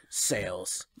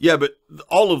sales. Yeah, but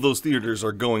all of those theaters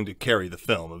are going to carry the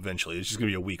film eventually. It's just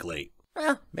going to be a week late.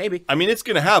 Maybe. I mean, it's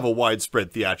going to have a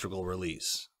widespread theatrical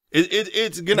release.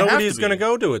 It's going to have to Nobody's going to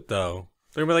go to it, though.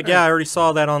 They're going to be like, yeah, I already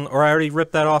saw that or I already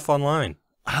ripped that off online.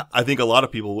 I think a lot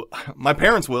of people, my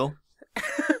parents will.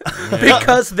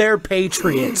 because they're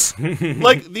patriots.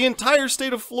 Like, the entire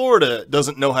state of Florida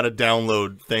doesn't know how to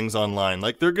download things online.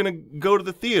 Like, they're going to go to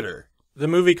the theater. The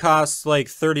movie costs like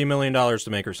 $30 million to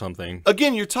make or something.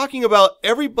 Again, you're talking about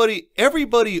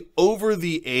everybody over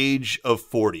the age of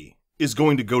 40 is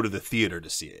going to go to the theater to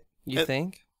see it. You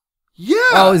think? Yeah.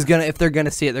 Oh, if they're gonna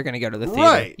see it, they're gonna go to the theater.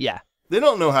 Right. Yeah. They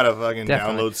don't know how to fucking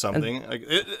Definitely. download something.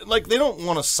 Like, they don't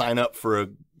want to sign up for a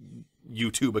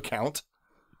YouTube account.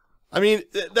 I mean,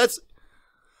 that's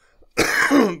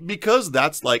because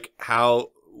that's like how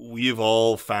we've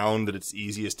all found that it's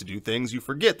easiest to do things. You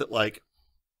forget that, like,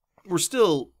 we're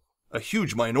still a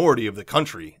huge minority of the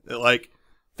country that, like,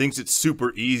 thinks it's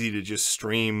super easy to just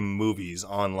stream movies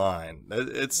online.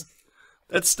 That's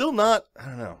still not, I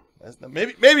don't know.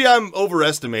 Maybe I'm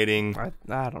overestimating. I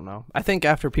don't know. I think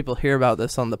after people hear about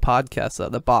this on the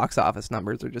podcast, the box office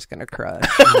numbers are just gonna crash.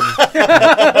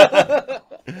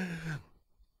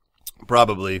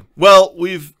 Probably. Well,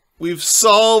 we've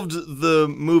solved the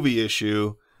movie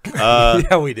issue.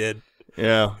 Yeah, we did.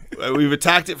 Yeah, we've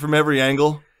attacked it from every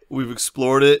angle. We've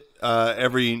explored it,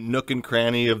 every nook and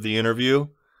cranny of the interview.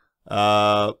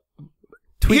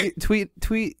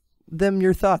 Tweet them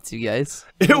your thoughts, you guys.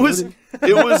 It was, but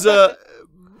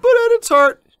at its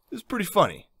heart, it was pretty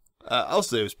funny. I'll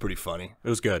say it was pretty funny. It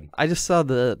was good. I just saw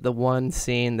the one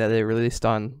scene that they released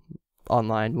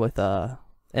online with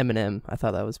Eminem. I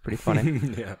thought that was pretty funny.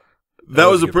 Yeah. That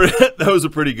was a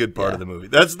pretty good part of the movie.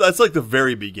 That's like the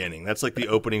very beginning. That's like the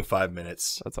opening 5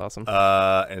 minutes. That's awesome.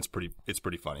 And it's pretty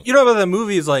funny. You know about that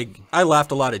movie is like I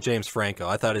laughed a lot at James Franco.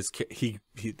 I thought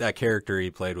that character he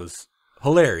played was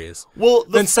hilarious. Well,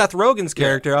 then Seth Rogen's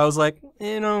character, I was like,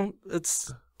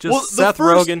 it's just Seth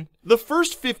Rogen. The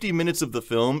first 50 minutes of the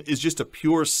film is just a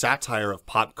pure satire of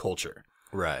pop culture.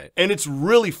 Right. And it's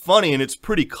really funny and it's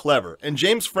pretty clever. And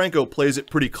James Franco plays it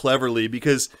pretty cleverly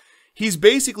because he's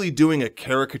basically doing a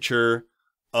caricature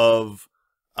of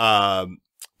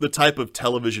the type of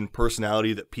television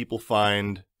personality that people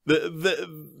find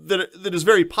that is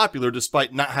very popular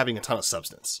despite not having a ton of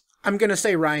substance. I'm going to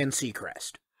say Ryan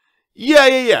Seacrest.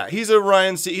 Yeah. He's a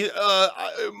Ryan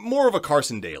more of a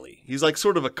Carson Daly. He's like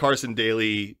sort of a Carson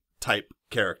Daly type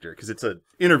character because it's an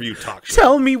interview talk show.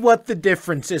 Tell me what the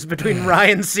difference is between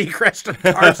Ryan Seacrest and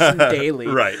Carson Daly.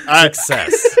 Right.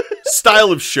 Success.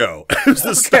 Style of show. It was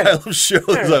the style of show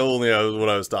is what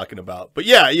I was talking about. But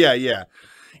yeah.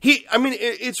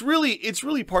 It's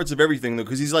really parts of everything though,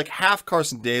 because he's like half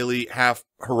Carson Daly, half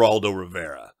Geraldo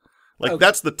Rivera. Like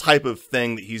that's the type of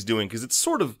thing that he's doing because it's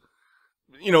sort of,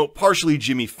 partially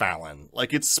Jimmy Fallon.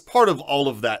 Like it's part of all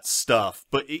of that stuff,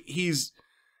 but it's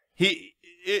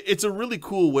a really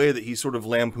cool way that he sort of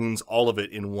lampoons all of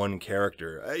it in one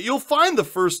character. You'll find the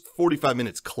first 45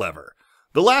 minutes clever.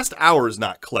 The last hour is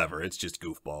not clever. It's just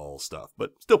goofball stuff,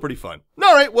 but still pretty fun.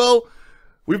 All right, well,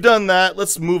 we've done that.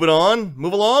 Let's move it on.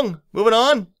 Moving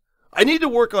on. I need to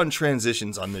work on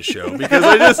transitions on this show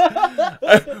because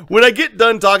when I get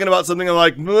done talking about something, I'm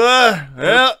like,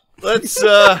 yeah, let's,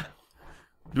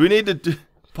 do we need to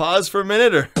pause for a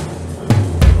minute or?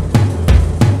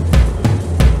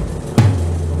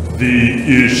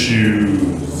 The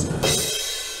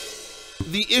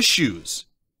issues.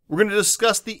 We're going to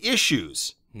discuss the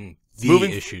issues. The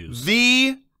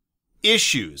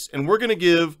issues. And we're going to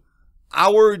give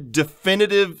our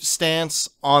definitive stance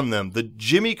on them. The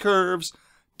Jimmy Curves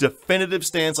definitive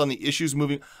stance on the issues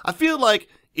moving. I feel like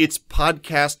it's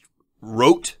podcast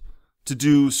rote to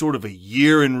do sort of a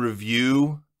year in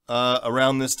review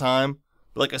around this time.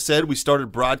 But like I said, we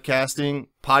started podcasting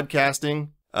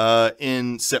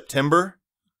in September.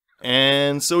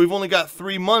 And so we've only got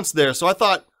 3 months there. So I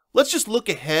thought, let's just look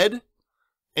ahead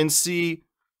and see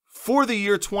for the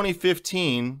year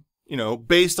 2015,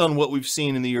 based on what we've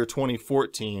seen in the year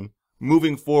 2014,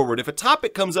 moving forward. If a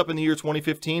topic comes up in the year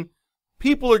 2015,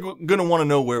 people are going to want to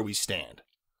know where we stand.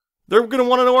 They're going to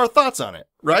want to know our thoughts on it,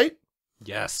 right?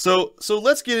 Yes. So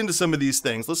let's get into some of these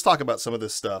things. Let's talk about some of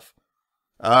this stuff.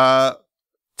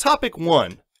 Topic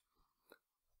 1,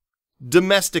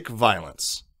 domestic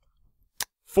violence.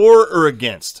 For or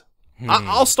against?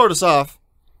 I'll start us off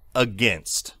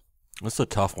against. That's a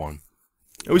tough one.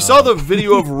 We saw the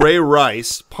video of Ray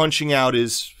Rice punching out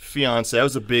his fiance. That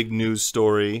was a big news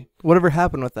story. Whatever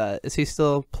happened with that? Is he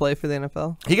still play for the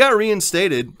NFL? He got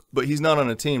reinstated, but he's not on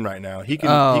a team right now. He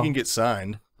can get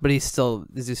signed. But is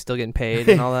he still getting paid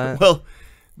and all that? Well,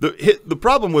 the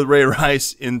problem with Ray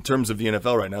Rice in terms of the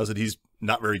NFL right now is that he's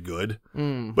not very good.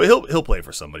 But he'll play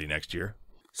for somebody next year.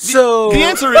 So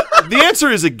the answer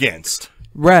is against.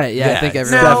 Right, yeah, I think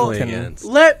everyone can. Against.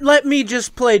 Let me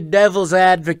just play devil's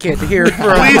advocate here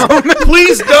for a moment.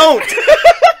 Please don't.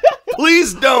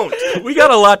 Please don't. We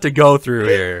got a lot to go through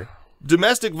here.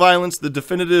 Domestic violence, the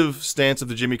definitive stance of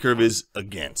the Jimmy Curve is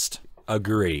against.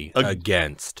 Agree.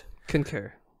 Against.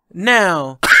 Concur.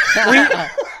 Now,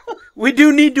 we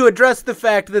do need to address the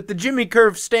fact that the Jimmy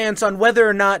Curve stance on whether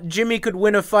or not Jimmy could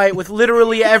win a fight with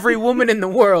literally every woman in the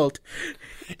world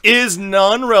is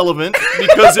non-relevant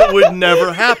because it would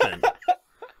never happen.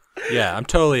 Yeah, I'm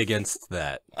totally against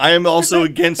that. I am also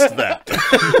against that.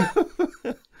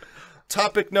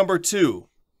 Topic number 2,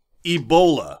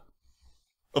 Ebola.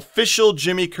 Official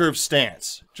Jimmy Curve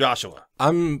stance. Joshua.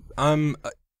 I'm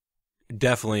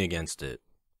definitely against it.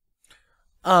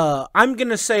 I'm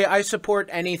gonna say I support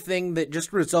anything that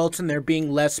just results in there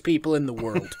being less people in the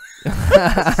world.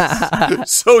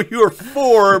 So you're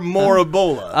for more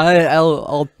Ebola.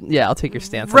 I'll take your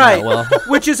stance on Right, that, Will.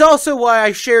 which is also why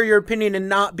I share your opinion in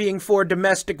not being for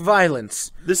domestic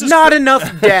violence. This is not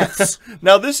enough deaths.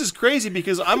 Now this is crazy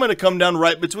because I'm going to come down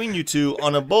right between you two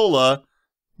on Ebola,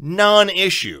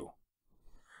 non-issue.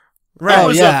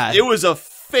 Right. It was a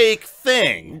fake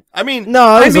thing. I mean,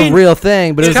 No, it was mean, a real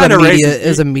thing, but it it's was a kinda media. racist. It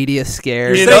was a media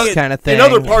scare In kind of thing. in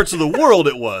other parts of the world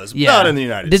it was, not in the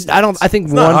United States. I think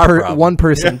not our problem. one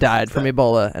person died from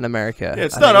Ebola in America. Yeah,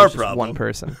 it's I not think it our was just problem. One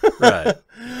person. Right.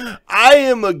 I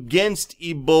am against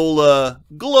Ebola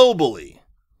globally.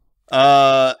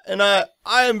 And I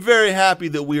am very happy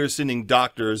that we are sending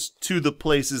doctors to the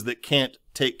places that can't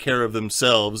take care of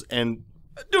themselves and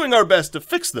doing our best to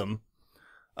fix them.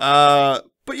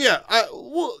 But yeah,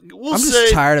 we'll I'm say.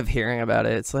 just tired of hearing about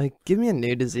it. It's like, give me a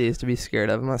new disease to be scared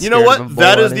of. I'm not You scared know what? of Ebola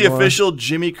That is the anymore. official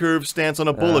Jimmy Curve stance on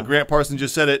Ebola. Grant Parsons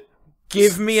just said it.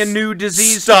 Give me a new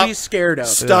disease Stop. to be scared of.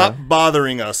 Stop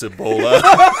bothering us, Ebola.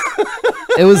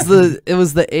 It's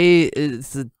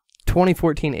the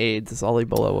 2014 AIDS. That's all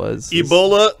Ebola was.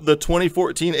 Ebola, the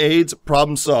 2014 AIDS,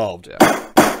 problem solved.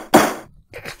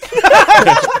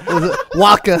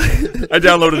 Waka. I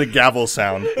downloaded a gavel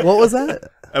sound. What was that?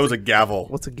 That was a gavel.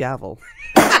 What's a gavel?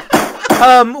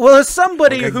 Well, as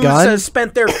somebody Like a who's gun?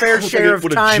 Spent their fair share of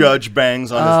What a time, judge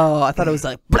bangs on his. Oh, I thought it was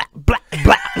like blah blah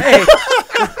blah. Hey,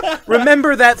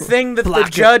 remember that thing that the Block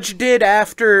it. judge did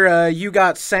after you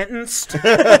got sentenced?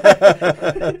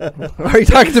 Are you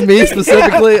talking to me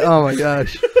specifically? Oh my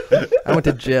gosh, I went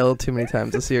to jail too many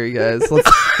times this year, you guys.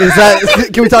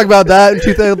 Can we talk about that?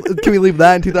 Can we leave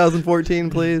that in 2014,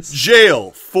 please? Jail,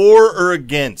 for or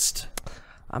against?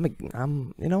 You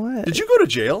know what? Did you go to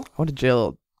jail? I went to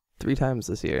jail 3 times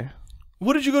this year.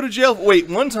 What did you go to jail? Wait,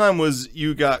 one time was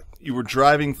you were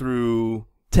driving through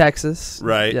Texas,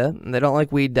 Right. Yeah, and they don't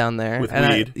like weed down there. With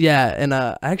and weed.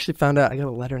 I actually found out I got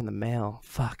a letter in the mail.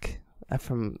 Fuck.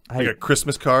 like a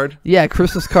Christmas card. Yeah,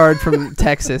 Christmas card from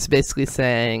Texas, basically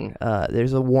saying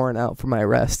there's a warrant out for my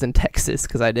arrest in Texas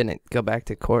because I didn't go back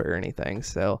to court or anything.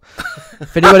 So,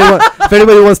 if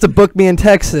anybody wants to book me in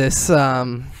Texas,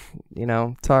 we'll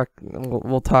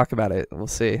talk about it. We'll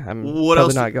see. I'm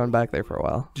probably not going back there for a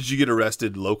while. Did you get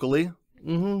arrested locally?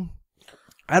 Mm-hmm.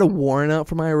 I had a warrant out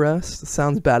for my arrest. It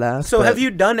sounds badass. So but have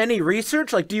you done any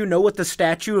research? Like, do you know what the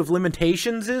statute of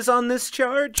limitations is on this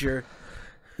charge? Or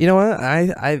You know what?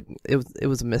 It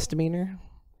was a misdemeanor.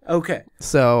 okay.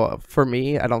 So for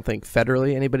me, I don't think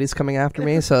federally anybody's coming after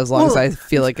me. So as long as I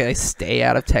feel like I stay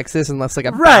out of Texas, unless like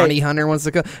a bounty hunter wants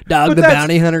to go, But the that's-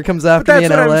 bounty hunter comes But after me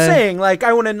that's in what LA. I'm saying. Like,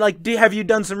 I want to have you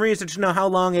done some research to know how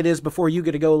long it is before you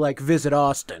get to go visit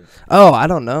Austin? Oh, I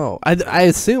don't know. I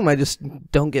assume I just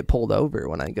don't get pulled over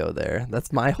when I go there.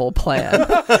 That's my whole plan.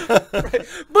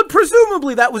 But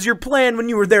presumably that was your plan when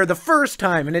you were there the first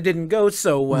time, and it didn't go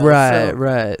so well.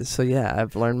 Right. So yeah,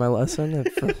 I've learned my lesson.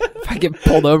 If I get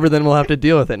pulled over, then we'll have to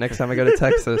deal with it next time I go to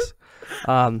Texas.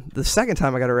 The second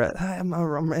time I got arrested, I'm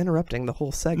interrupting the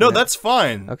whole segment. No, that's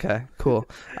fine. Okay, cool.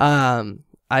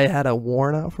 I had a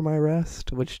warrant out for my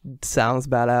arrest, which sounds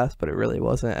badass, but it really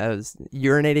wasn't. I was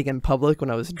urinating in public when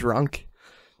I was drunk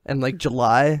in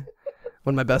July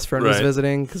when my best friend was Right.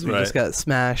 visiting because we Right. just got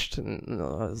smashed. And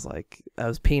I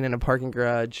was peeing in a parking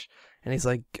garage. And he's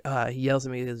like, he yells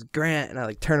at me, he goes, Grant, and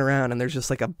I turn around and there's just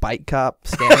a bike cop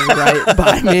standing right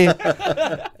by me.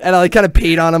 And I kind of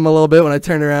peed on him a little bit when I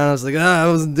turned around. I was like, I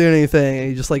wasn't doing anything. And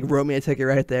he just wrote me a ticket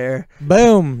right there.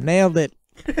 Boom, nailed it.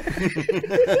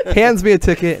 Hands me a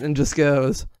ticket and just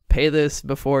goes, pay this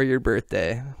before your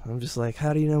birthday. I'm just like,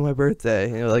 how do you know my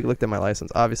birthday? Looked at my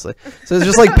license, obviously. So it's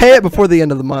just pay it before the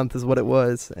end of the month is what it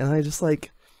was. And I just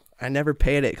I never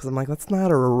paid it because I'm like, that's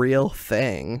not a real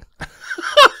thing.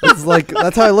 It's like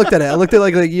that's how I looked at it. I looked at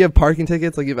like you have parking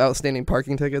tickets, like you have outstanding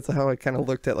parking tickets. How I kind of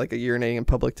looked at like a urinating in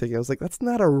public ticket. I was like, that's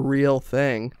not a real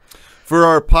thing. For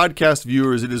our podcast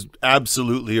viewers, it is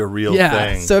absolutely a real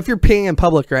thing. So if you're peeing in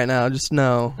public right now, just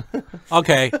know.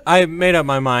 Okay, I made up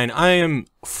my mind. I am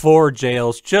for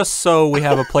jails just so we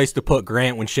have a place to put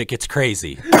Grant when shit gets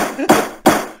crazy.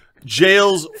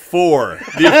 Jails for.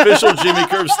 The official Jimmy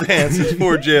Curve stance is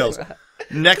for jails.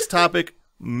 Next topic,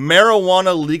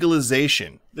 marijuana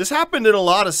legalization. This happened in a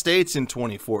lot of states in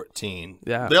 2014.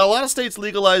 Yeah. A lot of states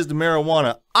legalized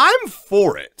marijuana. I'm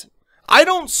for it. I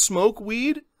don't smoke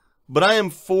weed, but I am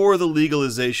for the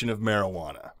legalization of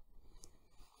marijuana.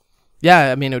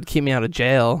 Yeah, I mean, it would keep me out of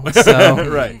jail. So.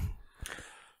 Right.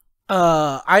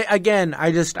 I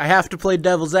have to play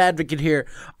devil's advocate here.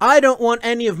 I don't want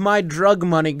any of my drug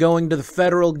money going to the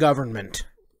federal government.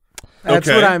 That's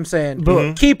Okay. what I'm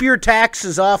saying. Keep your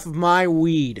taxes off of my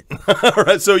weed. All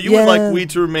right. So you would like weed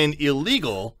to remain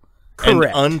illegal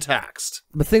Correct. and untaxed.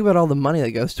 But think about all the money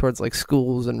that goes towards like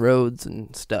schools and roads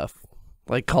and stuff,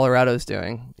 like Colorado's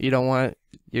doing. You don't want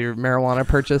your marijuana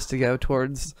purchase to go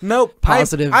towards Nope.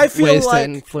 positive I feel ways like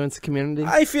to influence the community.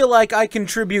 I feel like I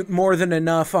contribute more than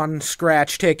enough on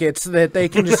scratch tickets that they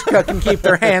can just fucking keep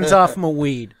their hands off my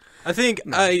weed. I think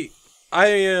I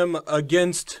am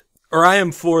against, or I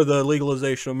am for the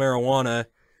legalization of marijuana,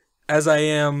 as I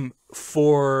am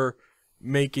for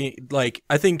making, like,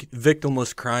 I think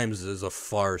victimless crimes is a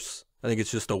farce. I think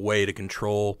it's just a way to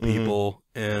control people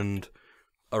and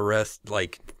arrest,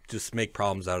 like, just make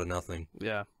problems out of nothing.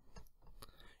 Yeah.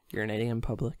 Urinating in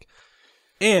public.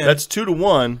 And That's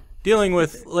 2-1. dealing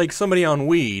with, like, somebody on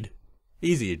weed,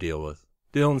 easy to deal with.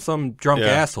 Dealing with some drunk Yeah.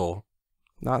 asshole,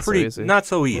 Not pretty so easy. not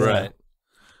so easy. Right.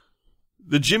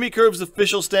 The Jimmy Curve's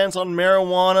official stance on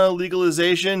marijuana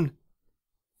legalization,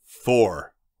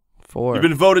 4. 4. You've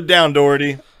been voted down,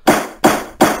 Doherty.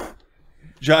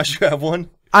 Josh, you have one?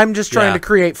 I'm just trying Yeah. to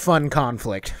create fun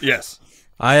conflict. Yes.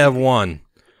 I have one.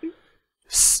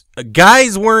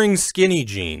 Guys wearing skinny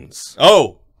jeans.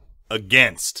 Oh,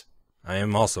 against. I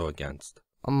am also against.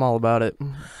 I'm all about it.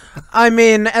 I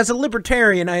mean, as a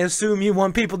libertarian, I assume you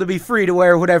want people to be free to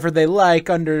wear whatever they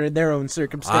like under their own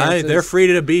circumstances. They're free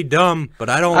to be dumb, but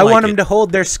I don't I like want it. them to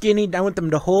hold their I want them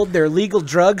to hold their legal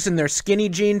drugs in their skinny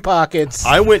jean pockets.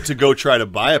 I went to go try to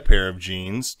buy a pair of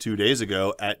jeans 2 days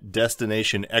ago at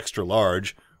Destination Extra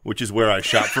Large, which is where I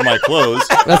shop for my clothes.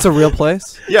 That's a real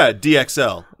place? Yeah,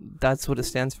 DXL. That's what it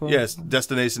stands for? Yes,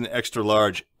 Destination Extra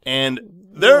Large. And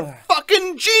their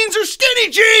fucking jeans are skinny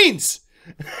jeans!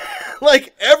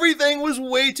 Like, everything was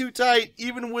way too tight,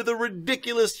 even with a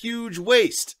ridiculous huge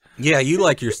waist. Yeah, you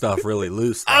like your stuff really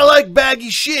loose. I like baggy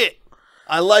shit.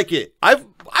 I like it. I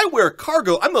wear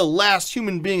cargo. I'm the last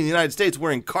human being in the United States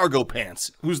wearing cargo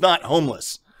pants who's not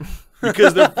homeless.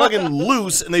 Because they're fucking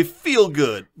loose and they feel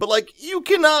good. But, like, you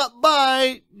cannot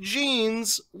buy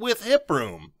jeans with hip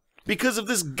room because of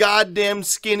this goddamn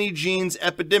skinny jeans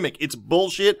epidemic. It's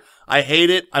bullshit. I hate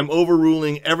it. I'm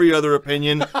overruling every other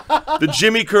opinion. The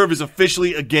Jimmy Curve is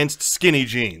officially against skinny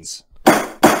jeans.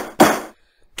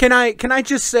 Can I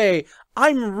just say,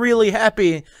 I'm really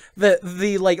happy that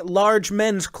the large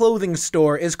men's clothing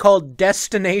store is called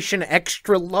Destination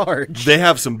Extra Large. They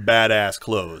have some badass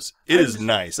clothes. It is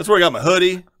nice. That's where I got my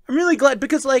hoodie. I'm really glad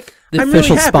because The I'm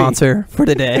official really happy. sponsor for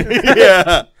today.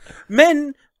 Yeah.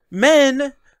 Men,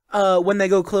 when they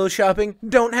go clothes shopping,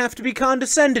 don't have to be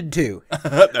condescended to.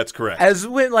 That's correct. As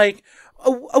when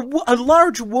a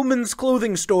large woman's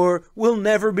clothing store will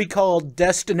never be called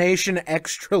Destination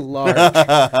Extra Large.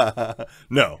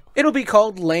 No. It'll be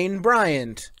called Lane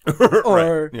Bryant.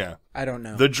 Or, Right. Yeah. I don't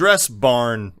know. The dress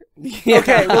barn.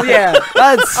 Okay, well, yeah.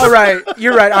 That's All right,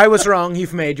 you're right. I was wrong.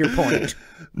 You've made your point.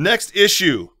 Next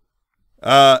issue.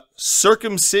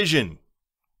 Circumcision.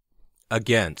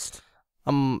 Against.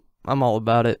 I'm all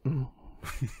about it.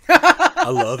 I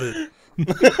love it.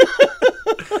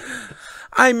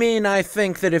 I mean, I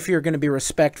think that if you're going to be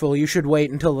respectful, you should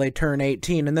wait until they turn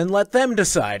 18 and then let them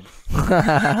decide.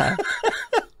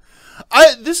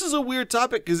 This is a weird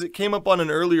topic because it came up on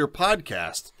an earlier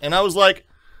podcast, and I was like,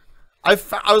 I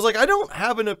don't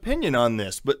have an opinion on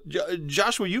this, but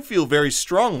Joshua, you feel very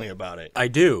strongly about it. I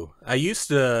do. I used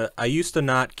to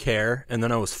not care, and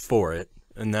then I was for it,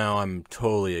 and now I'm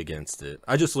totally against it.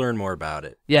 I just learned more about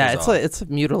it. Yeah, That's all. it's a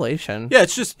mutilation. Yeah,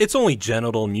 it's only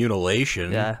genital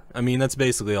mutilation. Yeah. I mean, that's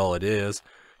basically all it is.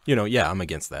 Yeah, I'm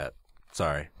against that.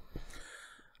 Sorry.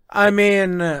 I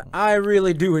mean, I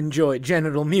really do enjoy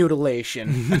genital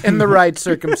mutilation in the right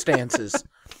circumstances.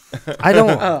 I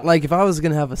don't like if I was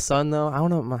gonna have a son though. I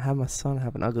don't want to have my son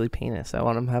have an ugly penis. I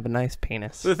want him to have a nice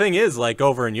penis. So the thing is, like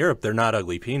over in Europe, they're not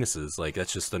ugly penises. Like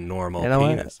that's just a normal You know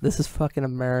penis. what? This is fucking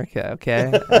America,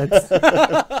 okay?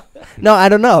 No, I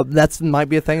don't know. That's might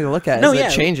be a thing to look at. No, Is it yeah,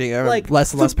 changing? like,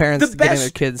 Less and less parents the getting their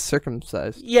best- kids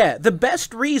circumcised. Yeah, the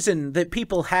best reason that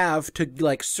people have to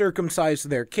like circumcise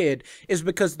their kid is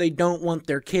because they don't want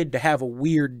their kid to have a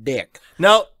weird dick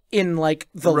Now, in like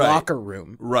the Right. locker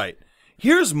room. right.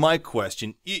 Here's my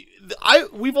question.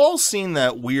 We've all seen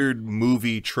that weird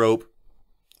movie trope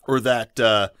or that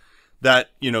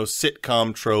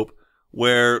sitcom trope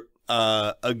where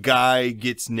a guy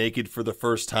gets naked for the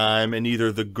first time and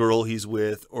either the girl he's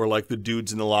with or like the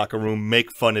dudes in the locker room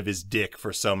make fun of his dick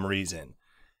for some reason.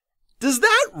 Does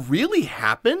that really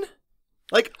happen?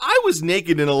 Like, I was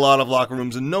naked in a lot of locker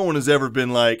rooms and no one has ever been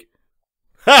like,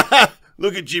 ha ha,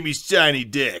 look at Jimmy's tiny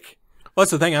dick. Well,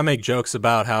 that's the thing. I make jokes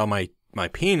about how my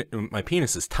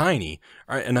penis is tiny,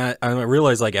 and I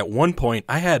realized like at one point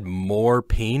I had more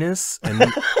penis, and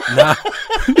now,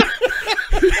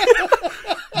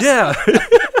 yeah.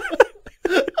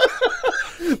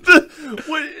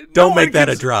 Don't make that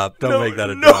a drop. Don't make that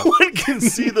a drop. No one can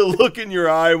see the look in your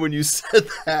eye when you said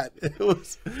that.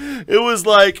 It was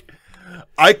like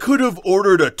I could have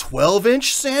ordered a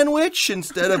 12-inch sandwich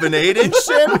instead of an 8-inch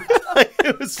sandwich. I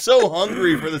was so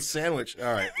hungry for the sandwich.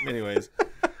 All right. Anyways.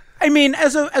 I mean,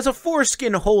 as a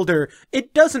foreskin holder,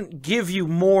 it doesn't give you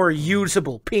more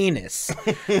usable penis.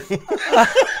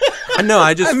 No,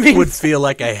 I just mean- would feel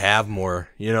like I have more.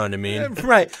 You know what I mean?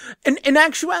 Right. And in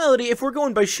actuality, if we're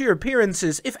going by sheer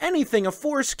appearances, if anything, a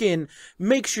foreskin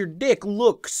makes your dick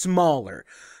look smaller.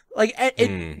 Like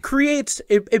it creates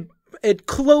it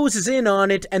closes in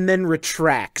on it and then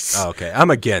retracts. Oh, okay,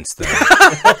 I'm against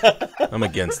that. I'm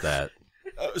against that.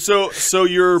 So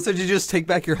you're So did you just take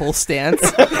back your whole stance?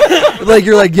 Like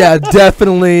you're like, yeah,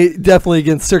 definitely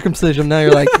against circumcision. Now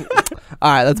you're like,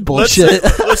 all right, that's bullshit.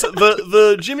 listen,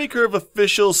 the Jimmy Curve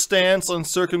official stance on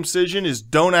circumcision is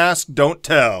don't ask, don't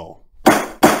tell.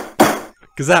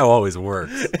 Because that always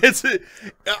works.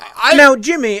 Now,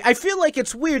 Jimmy, I feel like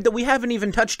it's weird that we haven't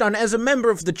even touched on, as a member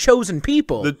of the chosen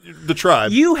people, the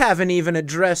tribe. you haven't even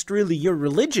addressed really your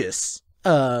religious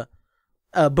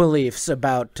beliefs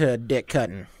about dick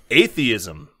cutting.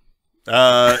 Atheism.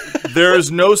 There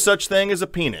is no such thing as a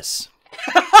penis.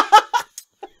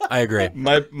 I agree.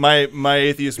 My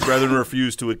atheist brethren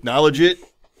refuse to acknowledge it.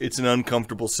 It's an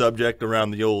uncomfortable subject around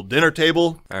the old dinner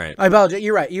table. All right. I apologize.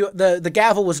 You're right. The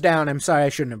gavel was down. I'm sorry. I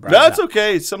shouldn't have brought That's it up.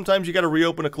 okay. Sometimes you got to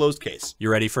reopen a closed case.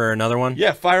 You ready for another one?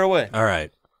 Yeah, fire away. All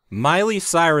right. Miley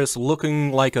Cyrus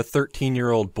looking like a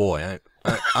 13-year-old boy.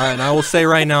 And I will say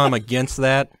right now I'm against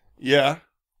that. Yeah.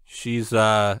 She's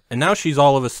and now she's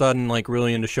all of a sudden like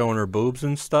really into showing her boobs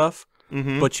and stuff.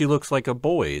 But she looks like a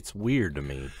boy. It's weird to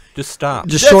me. Just stop.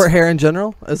 Just short hair in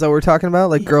general? Is that what we're talking about?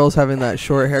 Like girls having that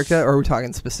short haircut? Or are we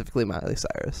talking specifically Miley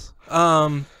Cyrus?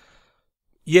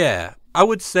 Yeah. I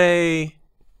would say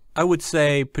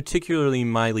particularly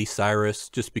Miley Cyrus,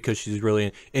 just because she's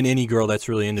really in any girl that's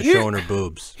really into showing her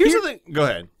boobs. Here's the thing. Go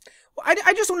ahead.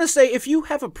 I just want to say, if you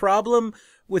have a problem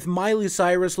with Miley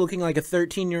Cyrus looking like a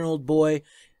 13-year-old boy,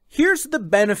 here's the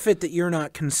benefit that you're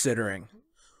not considering.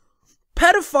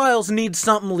 Pedophiles need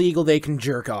something legal they can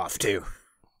jerk off to.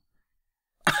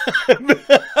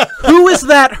 Who is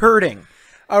that hurting?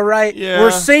 All right? Yeah.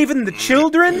 We're saving the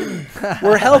children.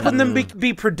 We're helping them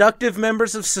be productive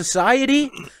members of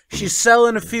society. She's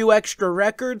selling a few extra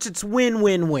records. It's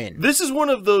win-win-win. This is one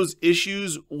of those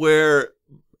issues where,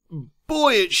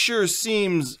 boy, it sure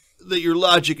seems that your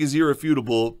logic is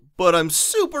irrefutable, but I'm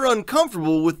super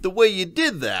uncomfortable with the way you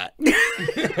did that.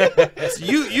 So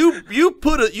you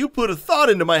put a thought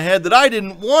into my head that I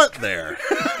didn't want there.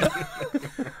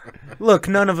 Look,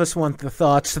 none of us want the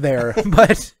thoughts there,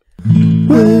 but...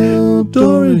 Well,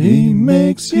 Dorothy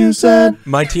makes you sad.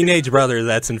 My teenage brother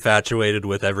that's infatuated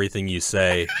with everything you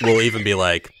say will even be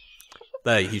like,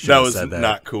 "Hey, he should That have was said that."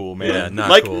 not cool, man. Yeah, not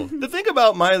like, cool. The thing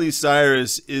about Miley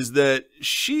Cyrus is that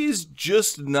she's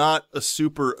just not a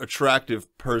super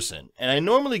attractive person. And I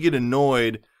normally get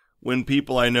annoyed when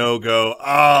people I know go,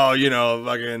 oh,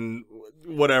 fucking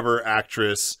whatever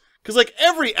actress. Because, like,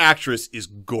 every actress is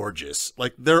gorgeous.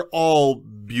 Like, they're all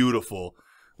beautiful.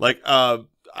 Like, I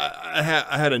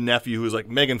had a nephew who was like,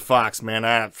 Megan Fox, man,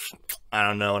 I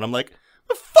don't know. And I'm like,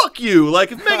 fuck you.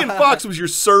 Like, if Megan Fox was your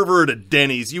server at a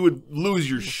Denny's, you would lose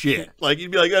your shit. Like,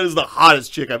 you'd be like, that is the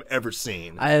hottest chick I've ever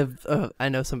seen. I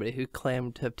know somebody who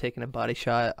claimed to have taken a body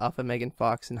shot off of Megan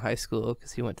Fox in high school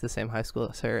because he went to the same high school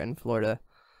as her in Florida.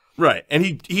 Right, and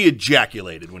he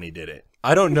ejaculated when he did it.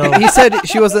 I don't know. He said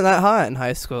she wasn't that hot in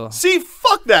high school. See,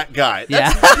 fuck that guy.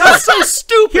 Yeah. That's so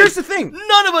stupid. Here's the thing.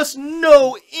 None of us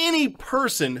know any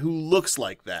person who looks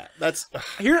like that. That's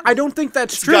I don't think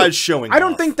that's true. guy's showing I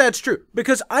don't off. think that's true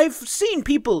because I've seen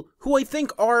people who I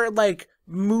think are like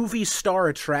movie star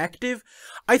attractive.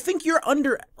 I think you're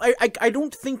I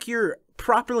don't think you're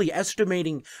properly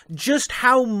estimating just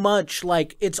how much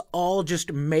like it's all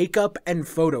just makeup and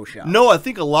Photoshop. No, I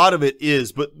think a lot of it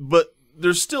is, but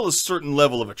there's still a certain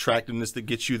level of attractiveness that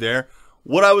gets you there.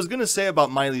 What I was going to say about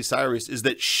Miley Cyrus is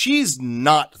that she's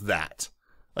not that.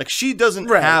 Like, she doesn't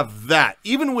have that.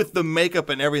 Even with the makeup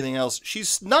and everything else,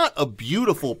 she's not a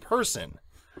beautiful person.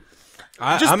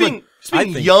 Just being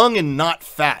young and not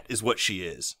fat is what she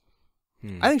is.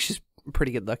 I think she's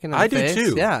pretty good looking. I do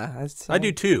too. Yeah, I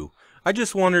do too. I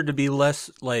just want her to be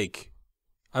less like.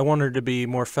 I want her to be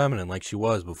more feminine, like she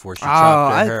was before she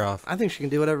chopped her hair off. I think she can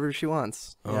do whatever she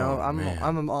wants. You know, man.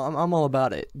 I'm all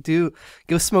about it.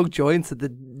 Go smoke joints at the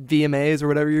VMAs or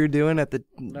whatever you're doing at the.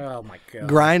 Oh my god.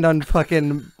 Grind on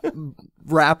fucking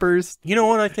rappers. You know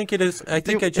what I think it is? I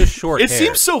think it's just short It hair.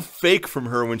 seems so fake from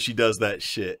her when she does that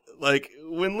shit. Like,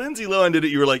 when Lindsay Lohan did it,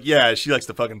 you were like, yeah, she likes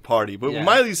to fucking party. But when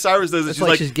Miley Cyrus does it, It's she's like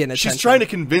like, she's getting attention. trying to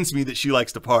convince me that she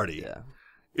likes to party. Yeah.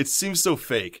 It seems so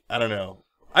fake. I don't know.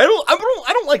 I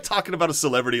don't like talking about a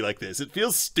celebrity like this. It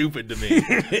feels stupid to me.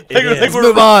 Let's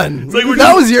move on. It's like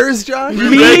That was yours, John?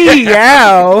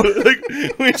 Meow. like,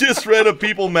 we just read a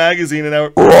People magazine and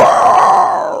now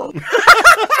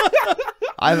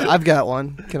I've got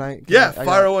one. Can I?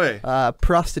 fire away.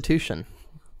 Prostitution.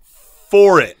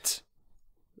 For it.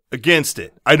 Against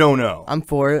it. I don't know. I'm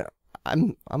for it.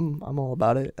 I'm all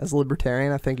about it. As a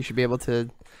libertarian, I think you should be able to.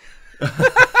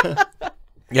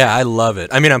 Yeah, I love it.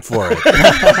 I mean, I'm for it.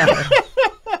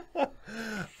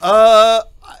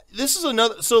 This is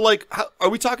another. So, like, are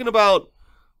we talking about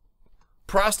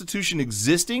prostitution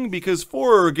existing? Because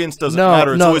for or against doesn't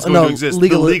matter. It's always going to exist.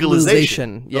 The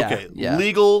legalization. Yeah, Okay. yeah.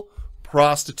 Legal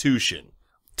prostitution.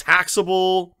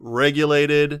 Taxable,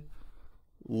 regulated,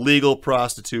 legal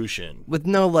prostitution. With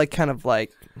no like kind of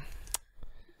like.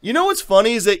 You know what's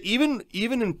funny is that even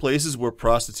in places where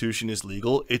prostitution is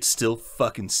legal, it's still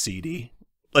fucking seedy.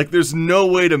 Like, there's no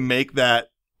way to make that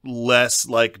less,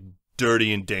 like,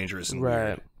 dirty and dangerous and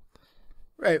weird.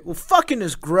 Right. Well, fucking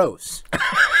is gross.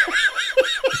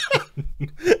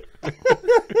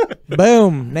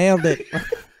 Boom! Nailed it.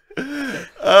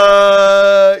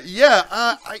 I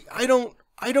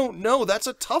don't know. That's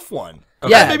a tough one.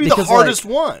 Okay. Yeah, That may be the because, hardest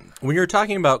one. When you're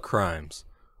talking about crimes,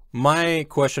 my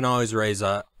question always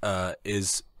raises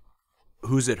is,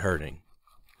 who's it hurting?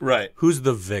 Right. Who's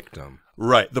the victim?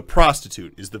 Right. The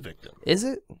prostitute is the victim. Is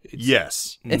it?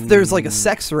 Yes. If there's like a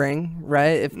sex ring,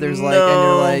 right? If there's like, No. and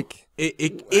you're like,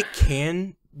 It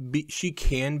can be. She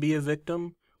can be a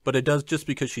victim, but it does just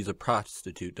because she's a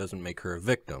prostitute doesn't make her a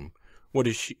victim. What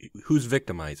is she? Who's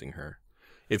victimizing her?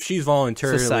 If she's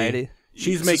voluntarily, Society.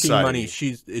 she's making Society. money.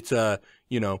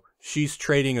 She's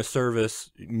trading a service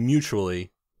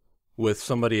mutually with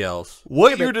somebody else.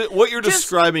 What you're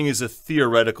describing is a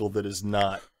theoretical that is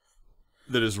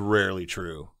rarely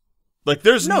true. Like,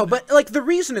 there's No, but like the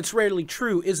reason it's rarely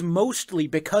true is mostly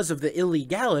because of the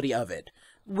illegality of it,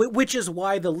 which is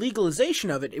why the legalization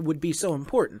of it would be so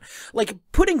important. Like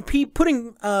putting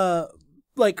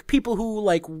like people who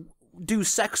like do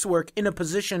sex work in a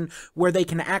position where they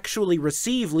can actually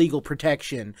receive legal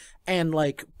protection and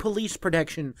like police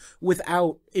protection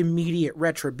without immediate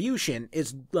retribution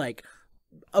is like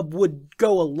would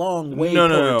go a long way.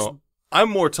 No. I'm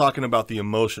more talking about the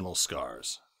emotional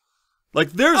scars.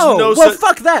 Like, there's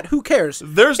fuck that. Who cares?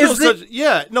 There's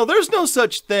no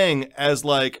such thing as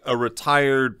like a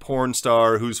retired porn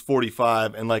star who's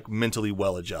 45 and like mentally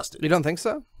well adjusted. you don't think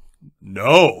so?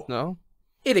 No. No.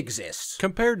 It exists.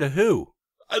 Compared to who?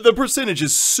 The percentage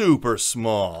is super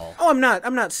small. Oh, I'm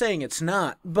not saying it's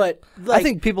not, but like, I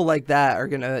think people like that are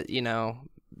gonna,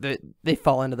 they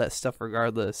fall into that stuff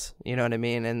regardless. You know what I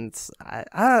mean? And it's,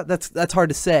 that's hard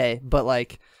to say. But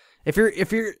like, if you're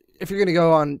gonna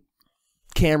go on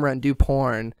camera and do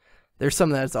porn, there's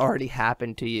something that's already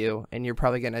happened to you, and you're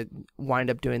probably gonna wind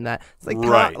up doing that. It's like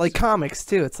like comics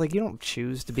too. It's like you don't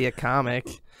choose to be a comic.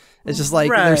 It's just like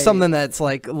there's something that's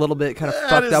like a little bit kind of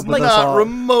fucked up with us all. Not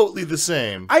remotely the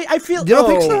same. I feel. You don't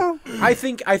think so? I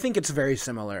think it's very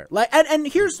similar. Like, and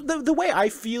here's the way I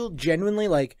feel genuinely.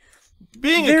 Like,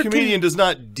 Being a comedian does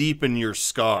not deepen your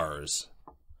scars.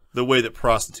 the way that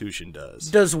prostitution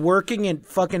does. Does working in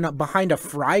fucking behind a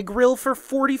fry grill for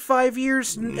 45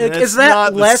 years It's is that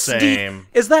not the less same.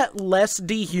 is that less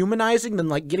dehumanizing than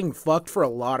like getting fucked for a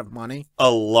lot of money?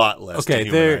 A lot less Okay,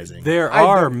 dehumanizing. there I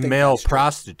are don't think male that's true.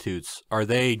 prostitutes. Are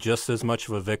they just as much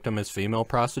of a victim as female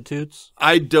prostitutes?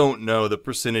 I don't know. The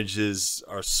percentages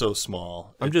are so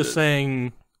small. I'm just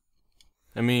saying.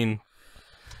 I mean,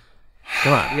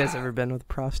 come on. You guys ever been with a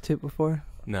prostitute before?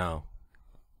 No.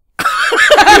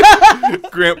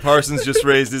 Grant Parsons just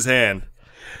raised his hand.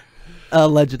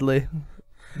 Allegedly.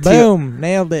 Boom,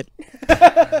 nailed it.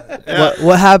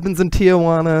 What happens in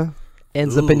Tijuana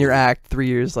ends up in your act 3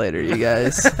 years later, you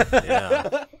guys.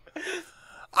 Yeah.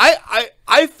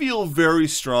 I feel very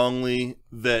strongly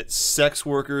that sex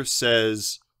worker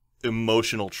says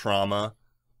emotional trauma,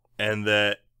 and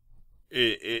that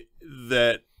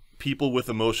that people with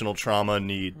emotional trauma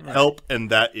need help, and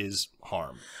that is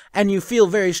harm. And you feel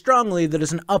very strongly that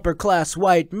as an upper class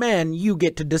white man, you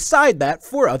get to decide that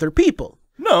for other people.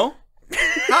 No.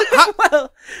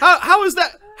 How is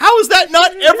that? How is that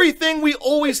not everything we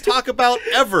always talk about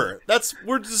ever?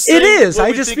 We're just saying It is. what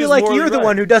I we just think feel is like morally you're the right.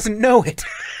 one who doesn't know it.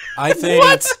 I think.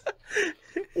 What?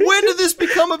 When did this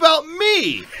become about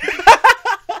me?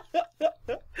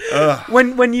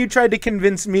 When you tried to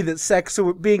convince me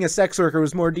that being a sex worker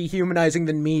was more dehumanizing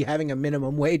than me having a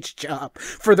minimum wage job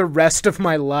for the rest of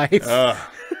my life. All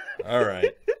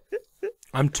right.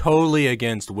 I'm totally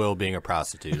against Will being a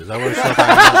prostitute. Is that what you're saying?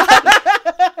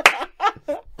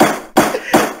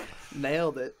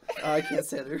 Nailed it. Oh, I can't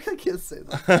say that. I can't say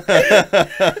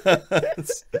that.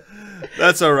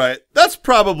 That's all right. That's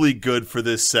probably good for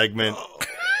this segment.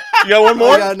 You got one Oh,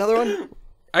 more? you got another one?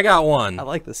 I got one. I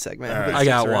like this segment. All right. I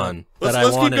got Sticks around. one Let's that I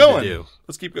keep wanted going. to do.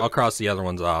 Let's keep I'll going. cross the other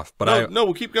ones off, but No,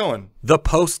 we'll keep going. the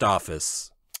post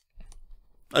office.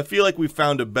 I feel like we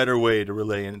found a better way to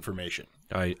relay information.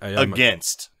 I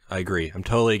agree. I'm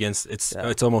totally against. It's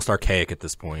almost archaic at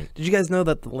this point. Did you guys know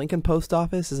that the Lincoln post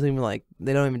office isn't even like,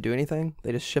 they don't even do anything?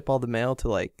 They just ship all the mail to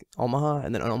like Omaha,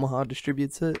 and then Omaha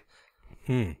distributes it.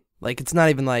 Like, it's not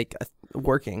even like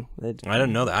working. I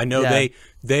didn't know that. I know Yeah.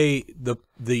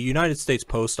 the United States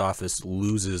Post Office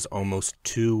loses almost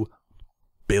 $2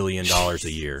 billion a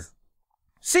year.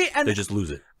 See, and They just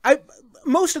lose it.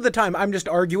 most of the time I'm just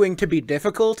arguing to be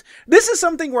difficult. This is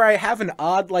something where I have an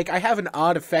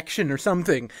odd affection or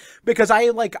something, because I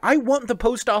want the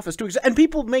post office to exist. And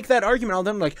people make that argument all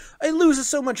the time, like, it loses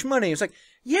so much money. It's like,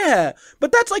 yeah,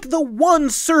 but that's like the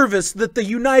one service that the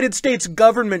United States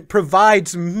government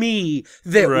provides me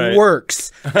that Right.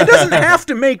 works. It doesn't have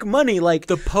to make money. Like,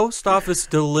 The post office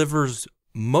delivers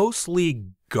mostly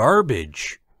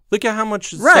garbage. Look at how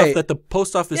much stuff Right. that the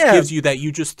post office Yeah. gives you that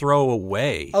you just throw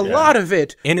away. a lot of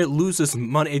it. And it loses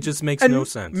money. It just makes And no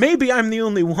sense. maybe I'm the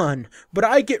only one, but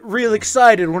I get real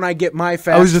excited when I get my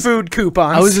fast food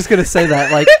coupons. I was just gonna say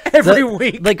that, like Every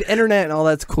week. like internet and all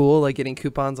that's cool, like getting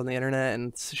coupons on the internet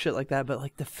and shit like that. But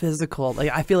like the physical, like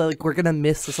I feel like we're gonna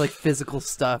miss this like physical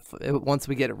stuff once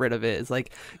we get rid of it. It's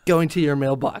like going to your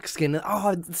mailbox, getting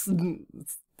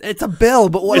it's a bill,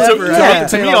 but whatever. I have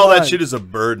To pay me, it all that online. shit is a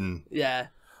burden. Yeah.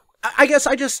 I guess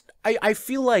I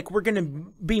feel like we're going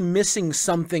to be missing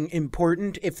something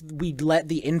important if we let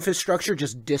the infrastructure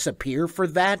just disappear for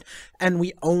that, and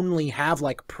we only have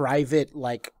like private,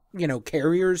 like, you know,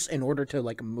 carriers in order to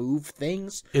like move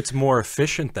things. It's more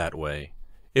efficient that way.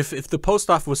 If the post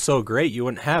office was so great, you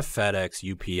wouldn't have FedEx,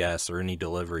 UPS, or any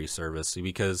delivery service,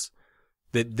 because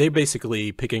they're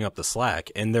basically picking up the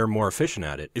slack, and they're more efficient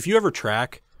at it. If you ever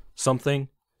track something,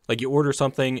 like you order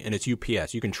something and it's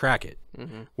UPS, you can track it,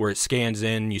 where it scans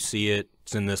in, you see it,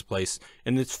 it's in this place,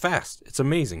 and it's fast. It's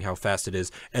amazing how fast it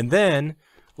is. And then,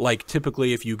 like,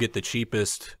 typically if you get the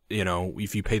cheapest, you know,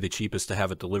 if you pay the cheapest to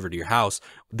have it delivered to your house,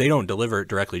 they don't deliver it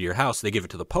directly to your house. They give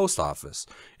it to the post office.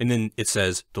 And then it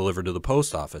says delivered to the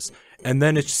post office. And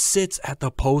then it sits at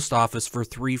the post office for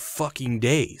 3 fucking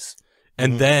days.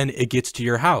 And then it gets to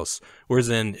your house. Whereas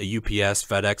in a UPS,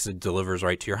 FedEx, it delivers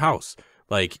right to your house.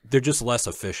 Like, they're just less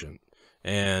efficient,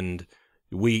 and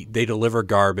they deliver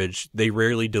garbage. They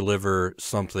rarely deliver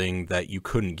something that you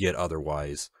couldn't get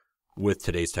otherwise with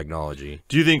today's technology.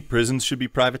 Do you think prisons should be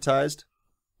privatized?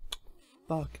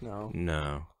 Fuck no.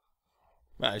 No.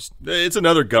 It's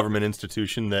another government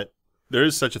institution that there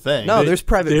is such a thing. No, there's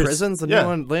private there's- prisons. The yeah. new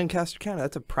one in Lancaster County,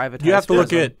 that's a private. You have to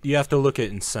look at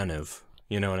incentive.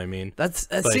 You know what I mean? That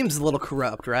like- seems a little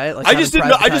corrupt, right? Like I just didn't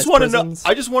know. I just want to know. prisons.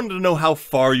 I just wanted to know how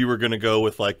far you were going to go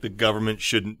with like the government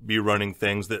shouldn't be running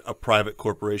things that a private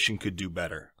corporation could do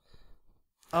better.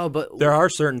 Oh, but there are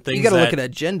certain things you got to that, look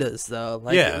at agendas though.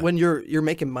 Like Yeah. when you're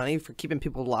making money for keeping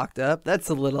people locked up, that's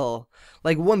a little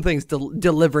like one thing's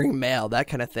delivering mail, that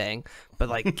kind of thing. But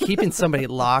like keeping somebody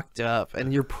locked up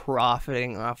and you're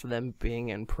profiting off of them being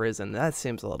in prison, that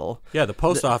seems a little. Yeah, the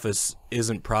post office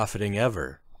isn't profiting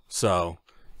ever. So,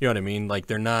 you know what I mean? Like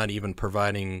they're not even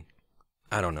providing.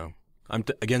 I don't know. I'm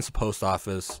against the post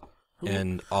office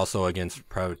and also against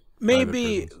private.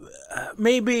 Maybe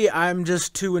I'm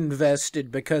just too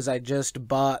invested because I just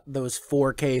bought those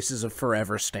 4 cases of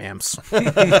Forever stamps.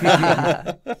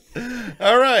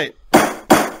 All right.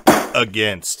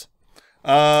 Against.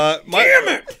 Damn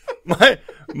it!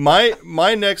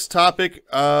 My next topic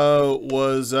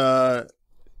was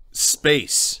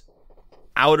space.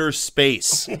 Outer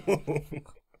space.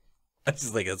 I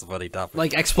just think it's a funny topic.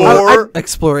 Like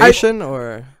exploration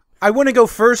or I want to go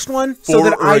first one so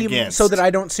that against? I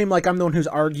don't seem like I'm the one who's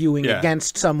arguing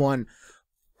against someone.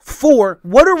 4,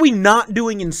 what are we not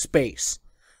doing in space?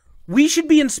 We should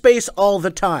be in space all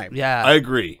the time. yeah. I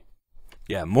agree.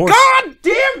 Yeah, more. God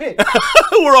damn it!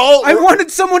 I wanted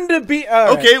someone to be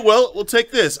Okay, well, we'll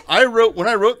take this. When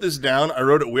I wrote this down, I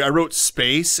wrote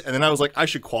space, and then I was like, I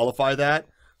should qualify that.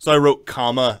 So I wrote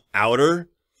comma outer,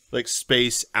 like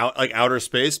space out, like outer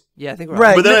space. Yeah, I think we're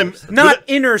Right, But then not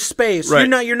inner space. Right.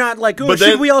 You're not like, oh, But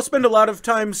should then- we all spend a lot of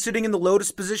time sitting in the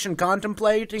lotus position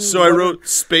contemplating? So I wrote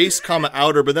space comma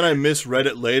outer, but then I misread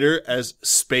it later as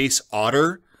space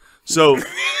otter. So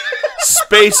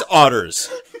space otters,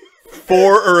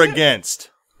 for or against?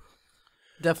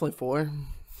 definitely 4.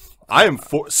 I am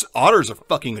for. Otters are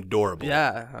fucking adorable.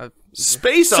 Yeah.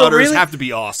 Space So otters really- have to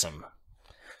be awesome.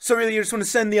 So really, you just want to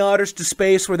send the otters to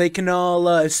space where they can all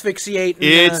asphyxiate and,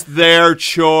 It's their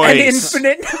choice. an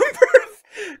infinite number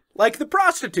of, like the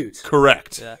prostitutes.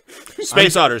 Correct. Yeah.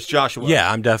 Space otters, Joshua.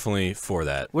 Yeah, I'm definitely for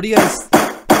that. What do you guys?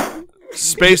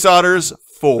 Space otters,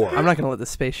 4. I'm not gonna let the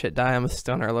space shit die. I'm a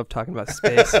stoner. I love talking about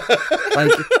space.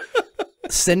 Like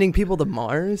sending people to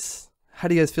Mars. How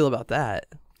do you guys feel about that?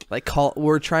 Like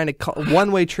we're trying to call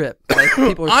one-way trip. Like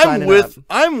people are signing up.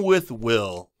 I'm with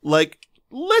Will. Like,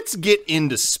 let's get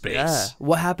into space. Yeah.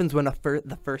 What happens when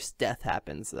the first death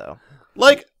happens though?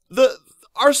 Like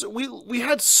we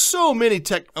had so many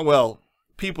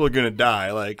people are gonna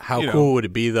die. Like, How cool would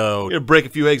it be though? You're gonna break a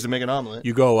few eggs and make an omelet.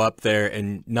 You go up there,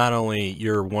 and not only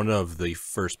you're one of the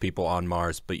first people on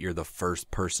Mars, but you're the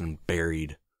first person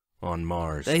buried on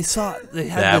Mars. They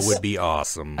had That this, would be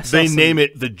awesome. They name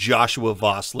it the Joshua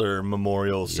Vossler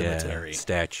Memorial Cemetery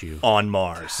Statue on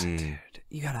Mars.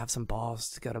 You gotta have some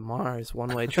balls to go to Mars.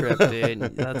 One-way trip,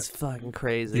 dude. That's fucking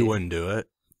crazy. You wouldn't do it?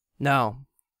 No.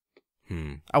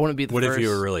 I wouldn't be the What first. if you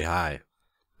were really high?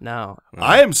 No.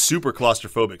 I am super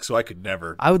claustrophobic, so I could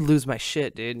never. I would lose my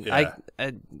shit, dude. Yeah.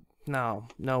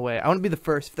 No way. I want to be the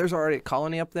first. If there's already a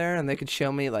colony up there and they could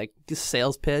show me like just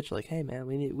sales pitch, like, hey man,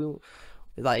 we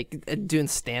like doing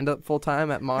stand up full time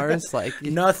at Mars, like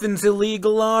Nothing's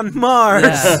illegal on Mars.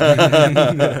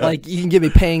 yeah. Like you can give me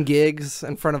paying gigs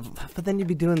in front of, but then you'd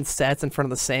be doing sets in front of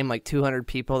the same like 200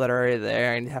 people that are already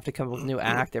there, and you have to come up with a new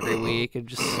act every week, and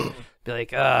just be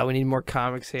like, we need more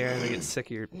comics here, and they get sick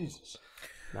of your.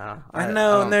 No, I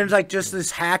know, and there's like just this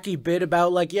hacky bit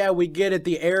about like, yeah, we get it.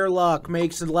 The airlock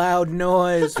makes a loud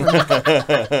noise.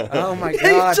 Oh my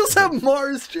god! just have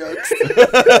Mars jokes.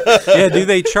 Yeah, do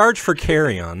they charge for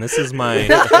carry-on? This is my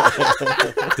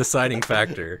deciding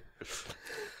factor.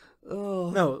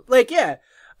 No, like yeah,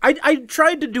 I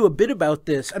tried to do a bit about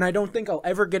this, and I don't think I'll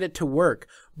ever get it to work.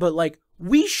 But like,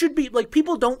 we should be like,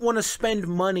 people don't want to spend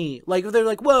money. Like they're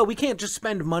like, well, we can't just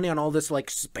spend money on all this like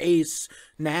space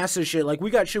NASA shit. Like we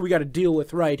got shit we got to deal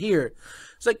with right here.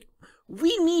 It's like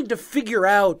we need to figure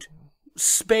out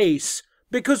space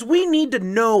because we need to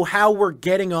know how we're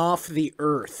getting off the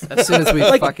Earth. As soon as we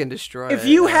Like, fucking destroy it. If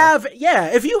you have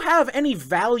any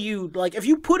value, like if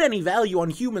you put any value on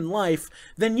human life,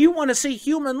 then you want to see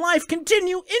human life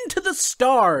continue into the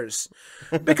stars.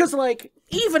 Because like,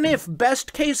 even if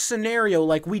best case scenario,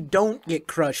 like we don't get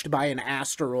crushed by an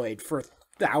asteroid for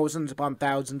thousands upon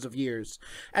thousands of years,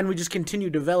 and we just continue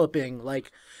developing,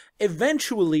 like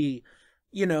eventually,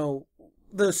 you know,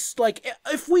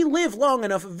 if we live long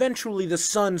enough, eventually the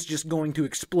sun's just going to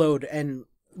explode and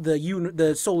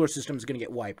the solar system is going to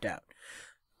get wiped out.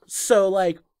 So,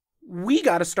 like, we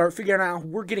got to start figuring out how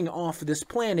we're getting off this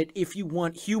planet if you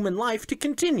want human life to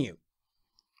continue.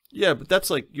 Yeah, but that's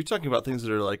like, you're talking about things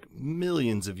that are like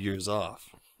millions of years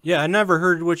off. Yeah, I never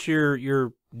heard what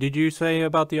your did you say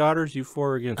about the otters? You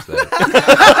for or against that?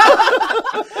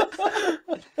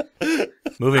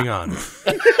 Moving on.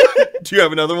 Do you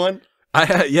have another one?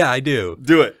 I do.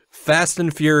 Do it. Fast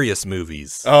and Furious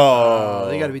movies. Oh,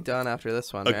 They got to be done after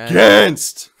this one, right?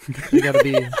 against. You got to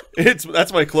be.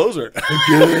 That's my closer.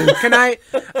 Can I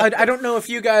don't know if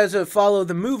you guys follow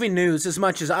the movie news as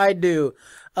much as I do.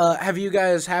 Have you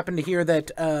guys happened to hear that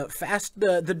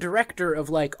the director of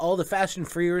like all the Fast and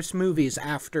Furious movies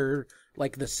after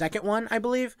like the second one, I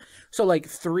believe, so like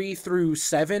 3 through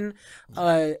 7,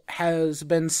 has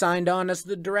been signed on as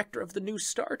the director of the new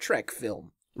Star Trek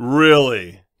film.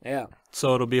 Really? Yeah.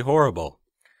 So it'll be horrible.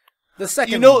 The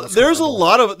second You know, one was there's a horrible.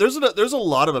 lot of there's a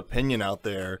lot of opinion out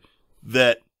there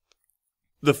that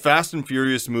the Fast and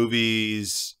Furious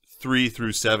movies 3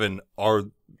 through 7 are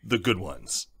the good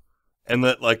ones, and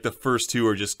that like the first 2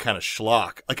 are just kind of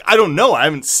schlock. Like I don't know, I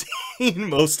haven't seen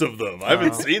most of them. I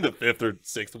haven't seen the 5th or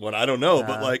 6th one. I don't know,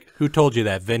 but like Who told you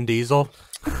that? Vin Diesel?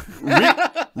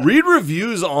 read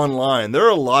reviews online. There are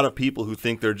a lot of people who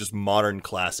think they're just modern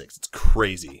classics. It's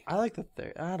crazy. I like the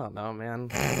third. I don't know, man.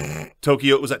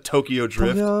 Was that Tokyo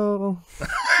Drift?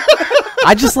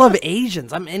 I just love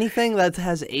Asians. I'm anything that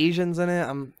has Asians in it.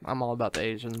 I'm all about the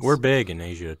Asians. We're big in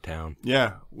Asia town.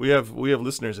 Yeah, we have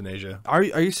listeners in Asia. Are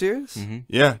you serious?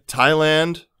 Yeah,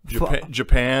 Thailand,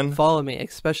 Japan. Follow me,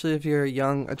 especially if you're a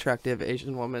young, attractive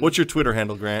Asian woman. What's your Twitter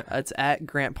handle, Grant? It's at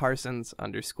Grant Parsons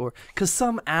 _. Cause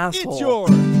some asshole. It's your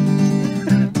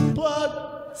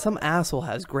Some asshole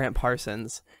has Grant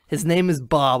Parsons. His name is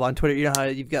Bob on Twitter. You know how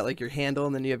you've got like your handle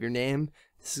and then you have your name?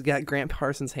 This has got Grant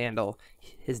Parsons' handle.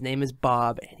 His name is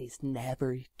Bob, and he's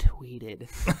never tweeted.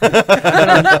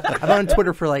 I've been on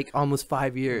Twitter for like almost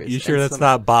 5 years. You sure and that's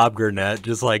not Bob Gurnett?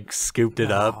 Just like scooped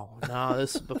it up. No,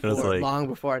 this is before, like- long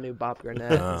before I knew Bob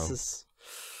Gurnett. This is.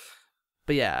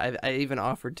 But yeah, I even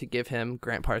offered to give him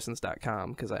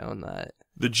grantparsons.com because I own that.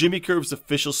 The Jimmy Curve's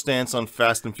official stance on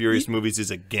Fast and Furious movies is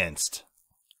against.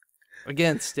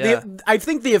 Against, yeah. I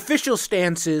think the official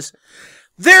stance is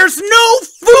there's no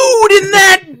food in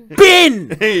that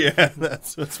bin. Yeah,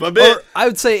 that's my bit. Or I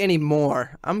would say any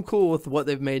more. I'm cool with what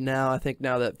they've made now. I think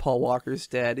now that Paul Walker's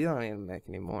dead, you don't even make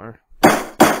any more.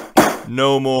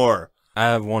 No more. I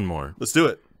have one more. Let's do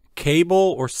it.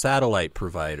 Cable or satellite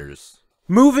providers?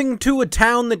 Moving to a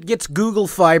town that gets Google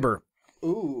Fiber.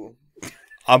 Ooh.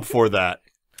 I'm for that.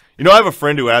 You know, I have a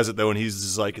friend who has it, though, and he's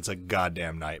just like, it's a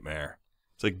goddamn nightmare.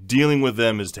 It's like dealing with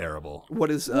them is terrible.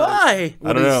 What is... Why?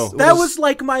 I don't know. That was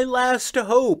like my last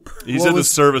hope. He said the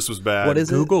service was bad. What is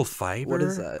it? Google Fiber? What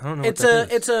is that? I don't know.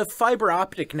 It's a fiber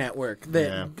optic network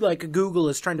that like Google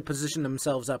is trying to position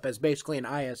themselves up as basically an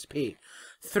ISP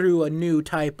through a new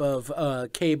type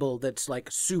of cable that's like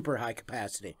super high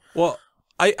capacity. Well,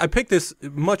 I picked this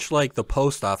much like the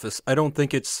post office. I don't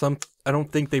think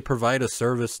they provide a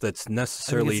service that's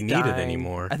necessarily needed dying.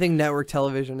 anymore. I think network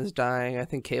television is dying. I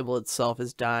think cable itself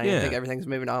is dying. I Yeah. think everything's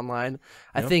moving online.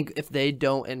 I think if they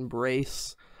don't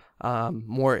embrace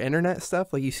more internet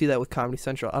stuff, like you see that with Comedy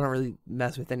Central. I don't really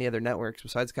mess with any other networks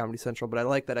besides Comedy Central, but I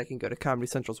like that I can go to Comedy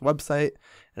Central's website,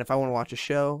 and if I want to watch a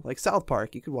show like South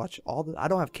Park, you could watch all the. I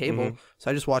don't have cable,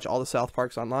 so I just watch all the South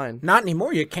Parks online. Not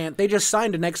anymore, you can't. They just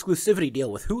signed an exclusivity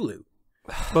deal with Hulu.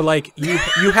 But like you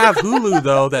have Hulu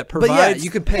though that But yeah, provides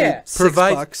you could pay $6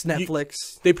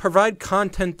 Netflix. they provide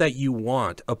content that you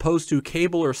want, opposed to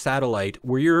cable or satellite,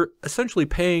 where you're essentially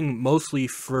paying mostly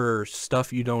for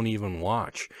stuff you don't even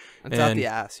watch. It's out the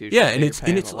ass usually. Yeah, and You're it's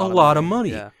paying a lot of money.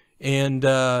 Yeah. And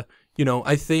you know,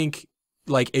 I think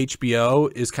like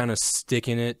HBO is kind of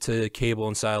sticking it to cable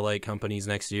and satellite companies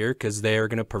next year because they're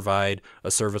going to provide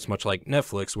a service much like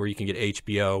Netflix where you can get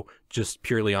HBO just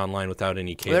purely online without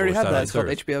any cable They already or have that.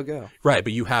 satellite It's called service. HBO Go. Right,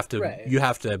 but you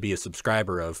have to be a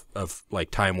subscriber of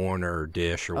like Time Warner or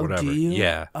Dish or whatever. Do you?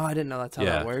 Yeah. Oh, I didn't know that's how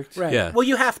that worked. Right. Yeah. Well,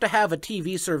 you have to have a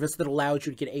TV service that allows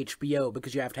you to get HBO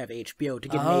because you have to have HBO to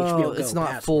get an HBO Go it's not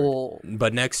password. full.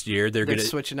 But next year they're They're going to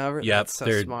switching over. Yep, That's so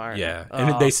they're smart. Yeah,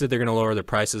 and they said they're going to lower their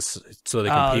prices so they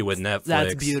compete with Netflix.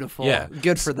 That's beautiful. Yeah,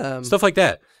 Good for them. stuff like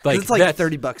that. 'Cause Like it's like that's-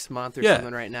 $30 a month or Yeah.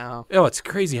 something right now. Oh, it's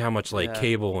crazy how much like Yeah.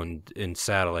 cable and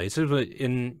satellites.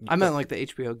 I meant like the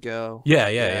HBO Go. Yeah.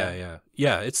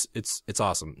 It's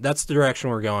awesome. That's the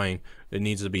direction we're going. It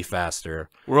needs to be faster.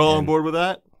 We're all on And- board with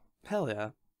that? Hell yeah.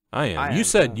 I am. I You am,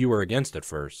 said too. you were against it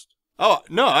first. Oh,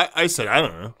 no, I said I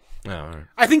don't know. Oh, all right.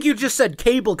 I think you just said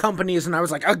cable companies, and I was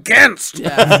like, against.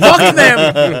 Yeah. Fuck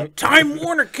them. Time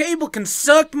Warner Cable can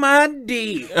suck my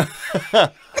D.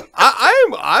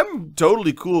 I'm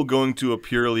totally cool going to a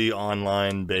purely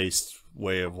online based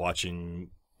way of watching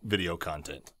video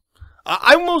content.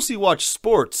 I mostly watch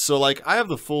sports, so like I have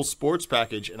the full sports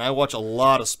package, and I watch a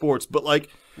lot of sports. But like,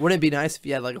 Wouldn't it be nice if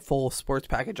you had like a full sports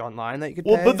package online that you could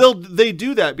well, pay? but they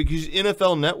do that because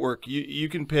NFL Network, you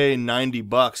can pay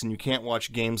 $90 and you can't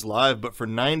watch games live, but for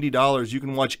 $90 you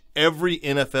can watch every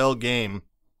NFL game.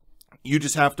 You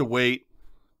just have to wait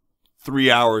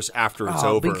 3 hours after it's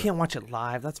over. But you can't watch it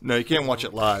live. No, you can't watch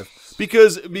it live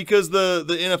because the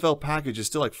NFL package is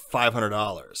still like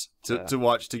 $500 to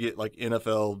watch, to get like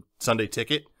NFL Sunday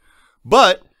Ticket.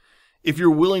 But if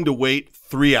you're willing to wait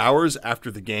 3 hours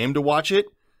after the game to watch it,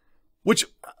 which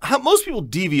most people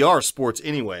DVR sports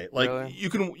anyway, like Really?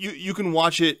 you can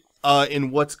watch it in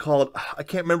what's called, I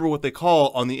can't remember what they call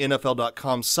on the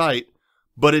NFL.com site,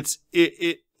 but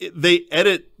they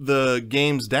edit the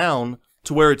games down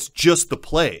to where it's just the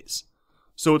plays.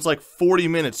 So it's like 40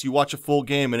 minutes. You watch a full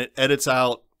game and it edits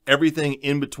out everything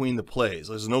in between the plays.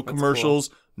 There's no commercials,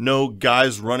 no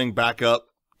guys running back up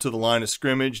to the line of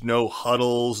scrimmage, no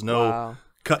huddles, no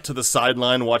cut to the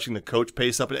sideline watching the coach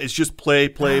pace up. It's just play. I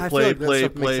feel like that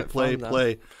stuff makes it fun,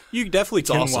 though. You definitely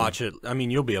can awesome. watch it. I mean,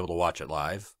 you'll be able to watch it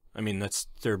live. I mean,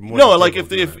 they're more. No, than like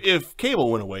capable of doing it. if cable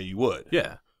went away, you would.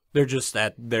 Yeah,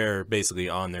 they're basically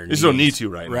on their knees. There's no need to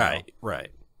right now. Right.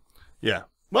 Yeah.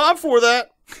 Well, I'm for that.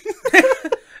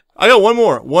 I got one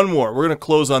more. We're going to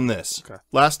close on this. Okay.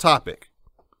 Last topic.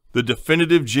 The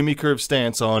definitive Jimmy Curve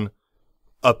stance on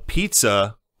a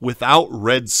pizza without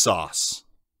red sauce.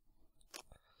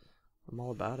 I'm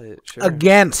all about it. Sure.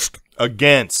 Against.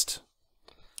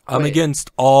 I'm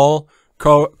against all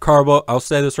carbo. I'll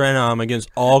say this right now. I'm against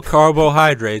all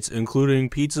carbohydrates, including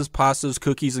pizzas, pastas,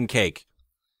 cookies, and cake.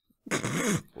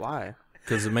 Why?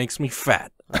 Because it makes me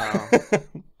fat. Oh.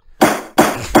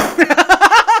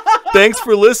 Thanks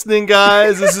for listening,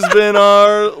 guys. This has been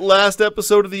our last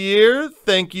episode of the year.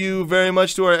 Thank you very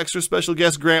much to our extra special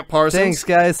guest, Grant Parsons. Thanks,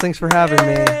 guys. Thanks for having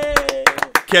me.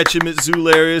 Catch him at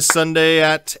Zoolarius Sunday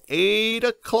at 8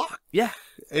 o'clock. Yeah.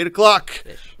 8 o'clock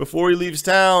before he leaves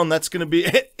town. That's going to be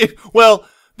well,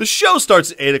 the show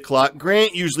starts at 8 o'clock.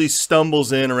 Grant usually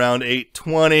stumbles in around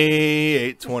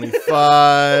 8:20,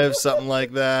 8:25, something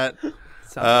like that.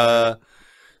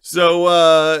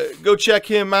 So go check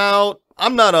him out.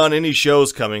 I'm not on any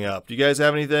shows coming up. Do you guys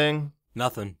have anything?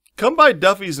 Nothing. Come by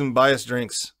Duffy's and buy us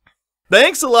drinks.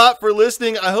 Thanks a lot for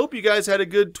listening. I hope you guys had a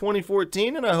good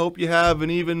 2014, and I hope you have an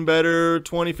even better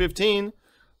 2015.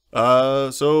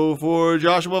 So for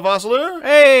Joshua Vossler,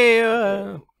 Hey.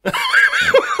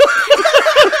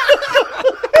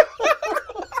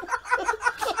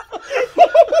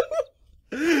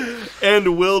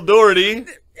 and Will Doherty.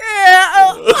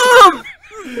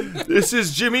 This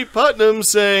is Jimmy Putnam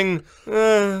saying,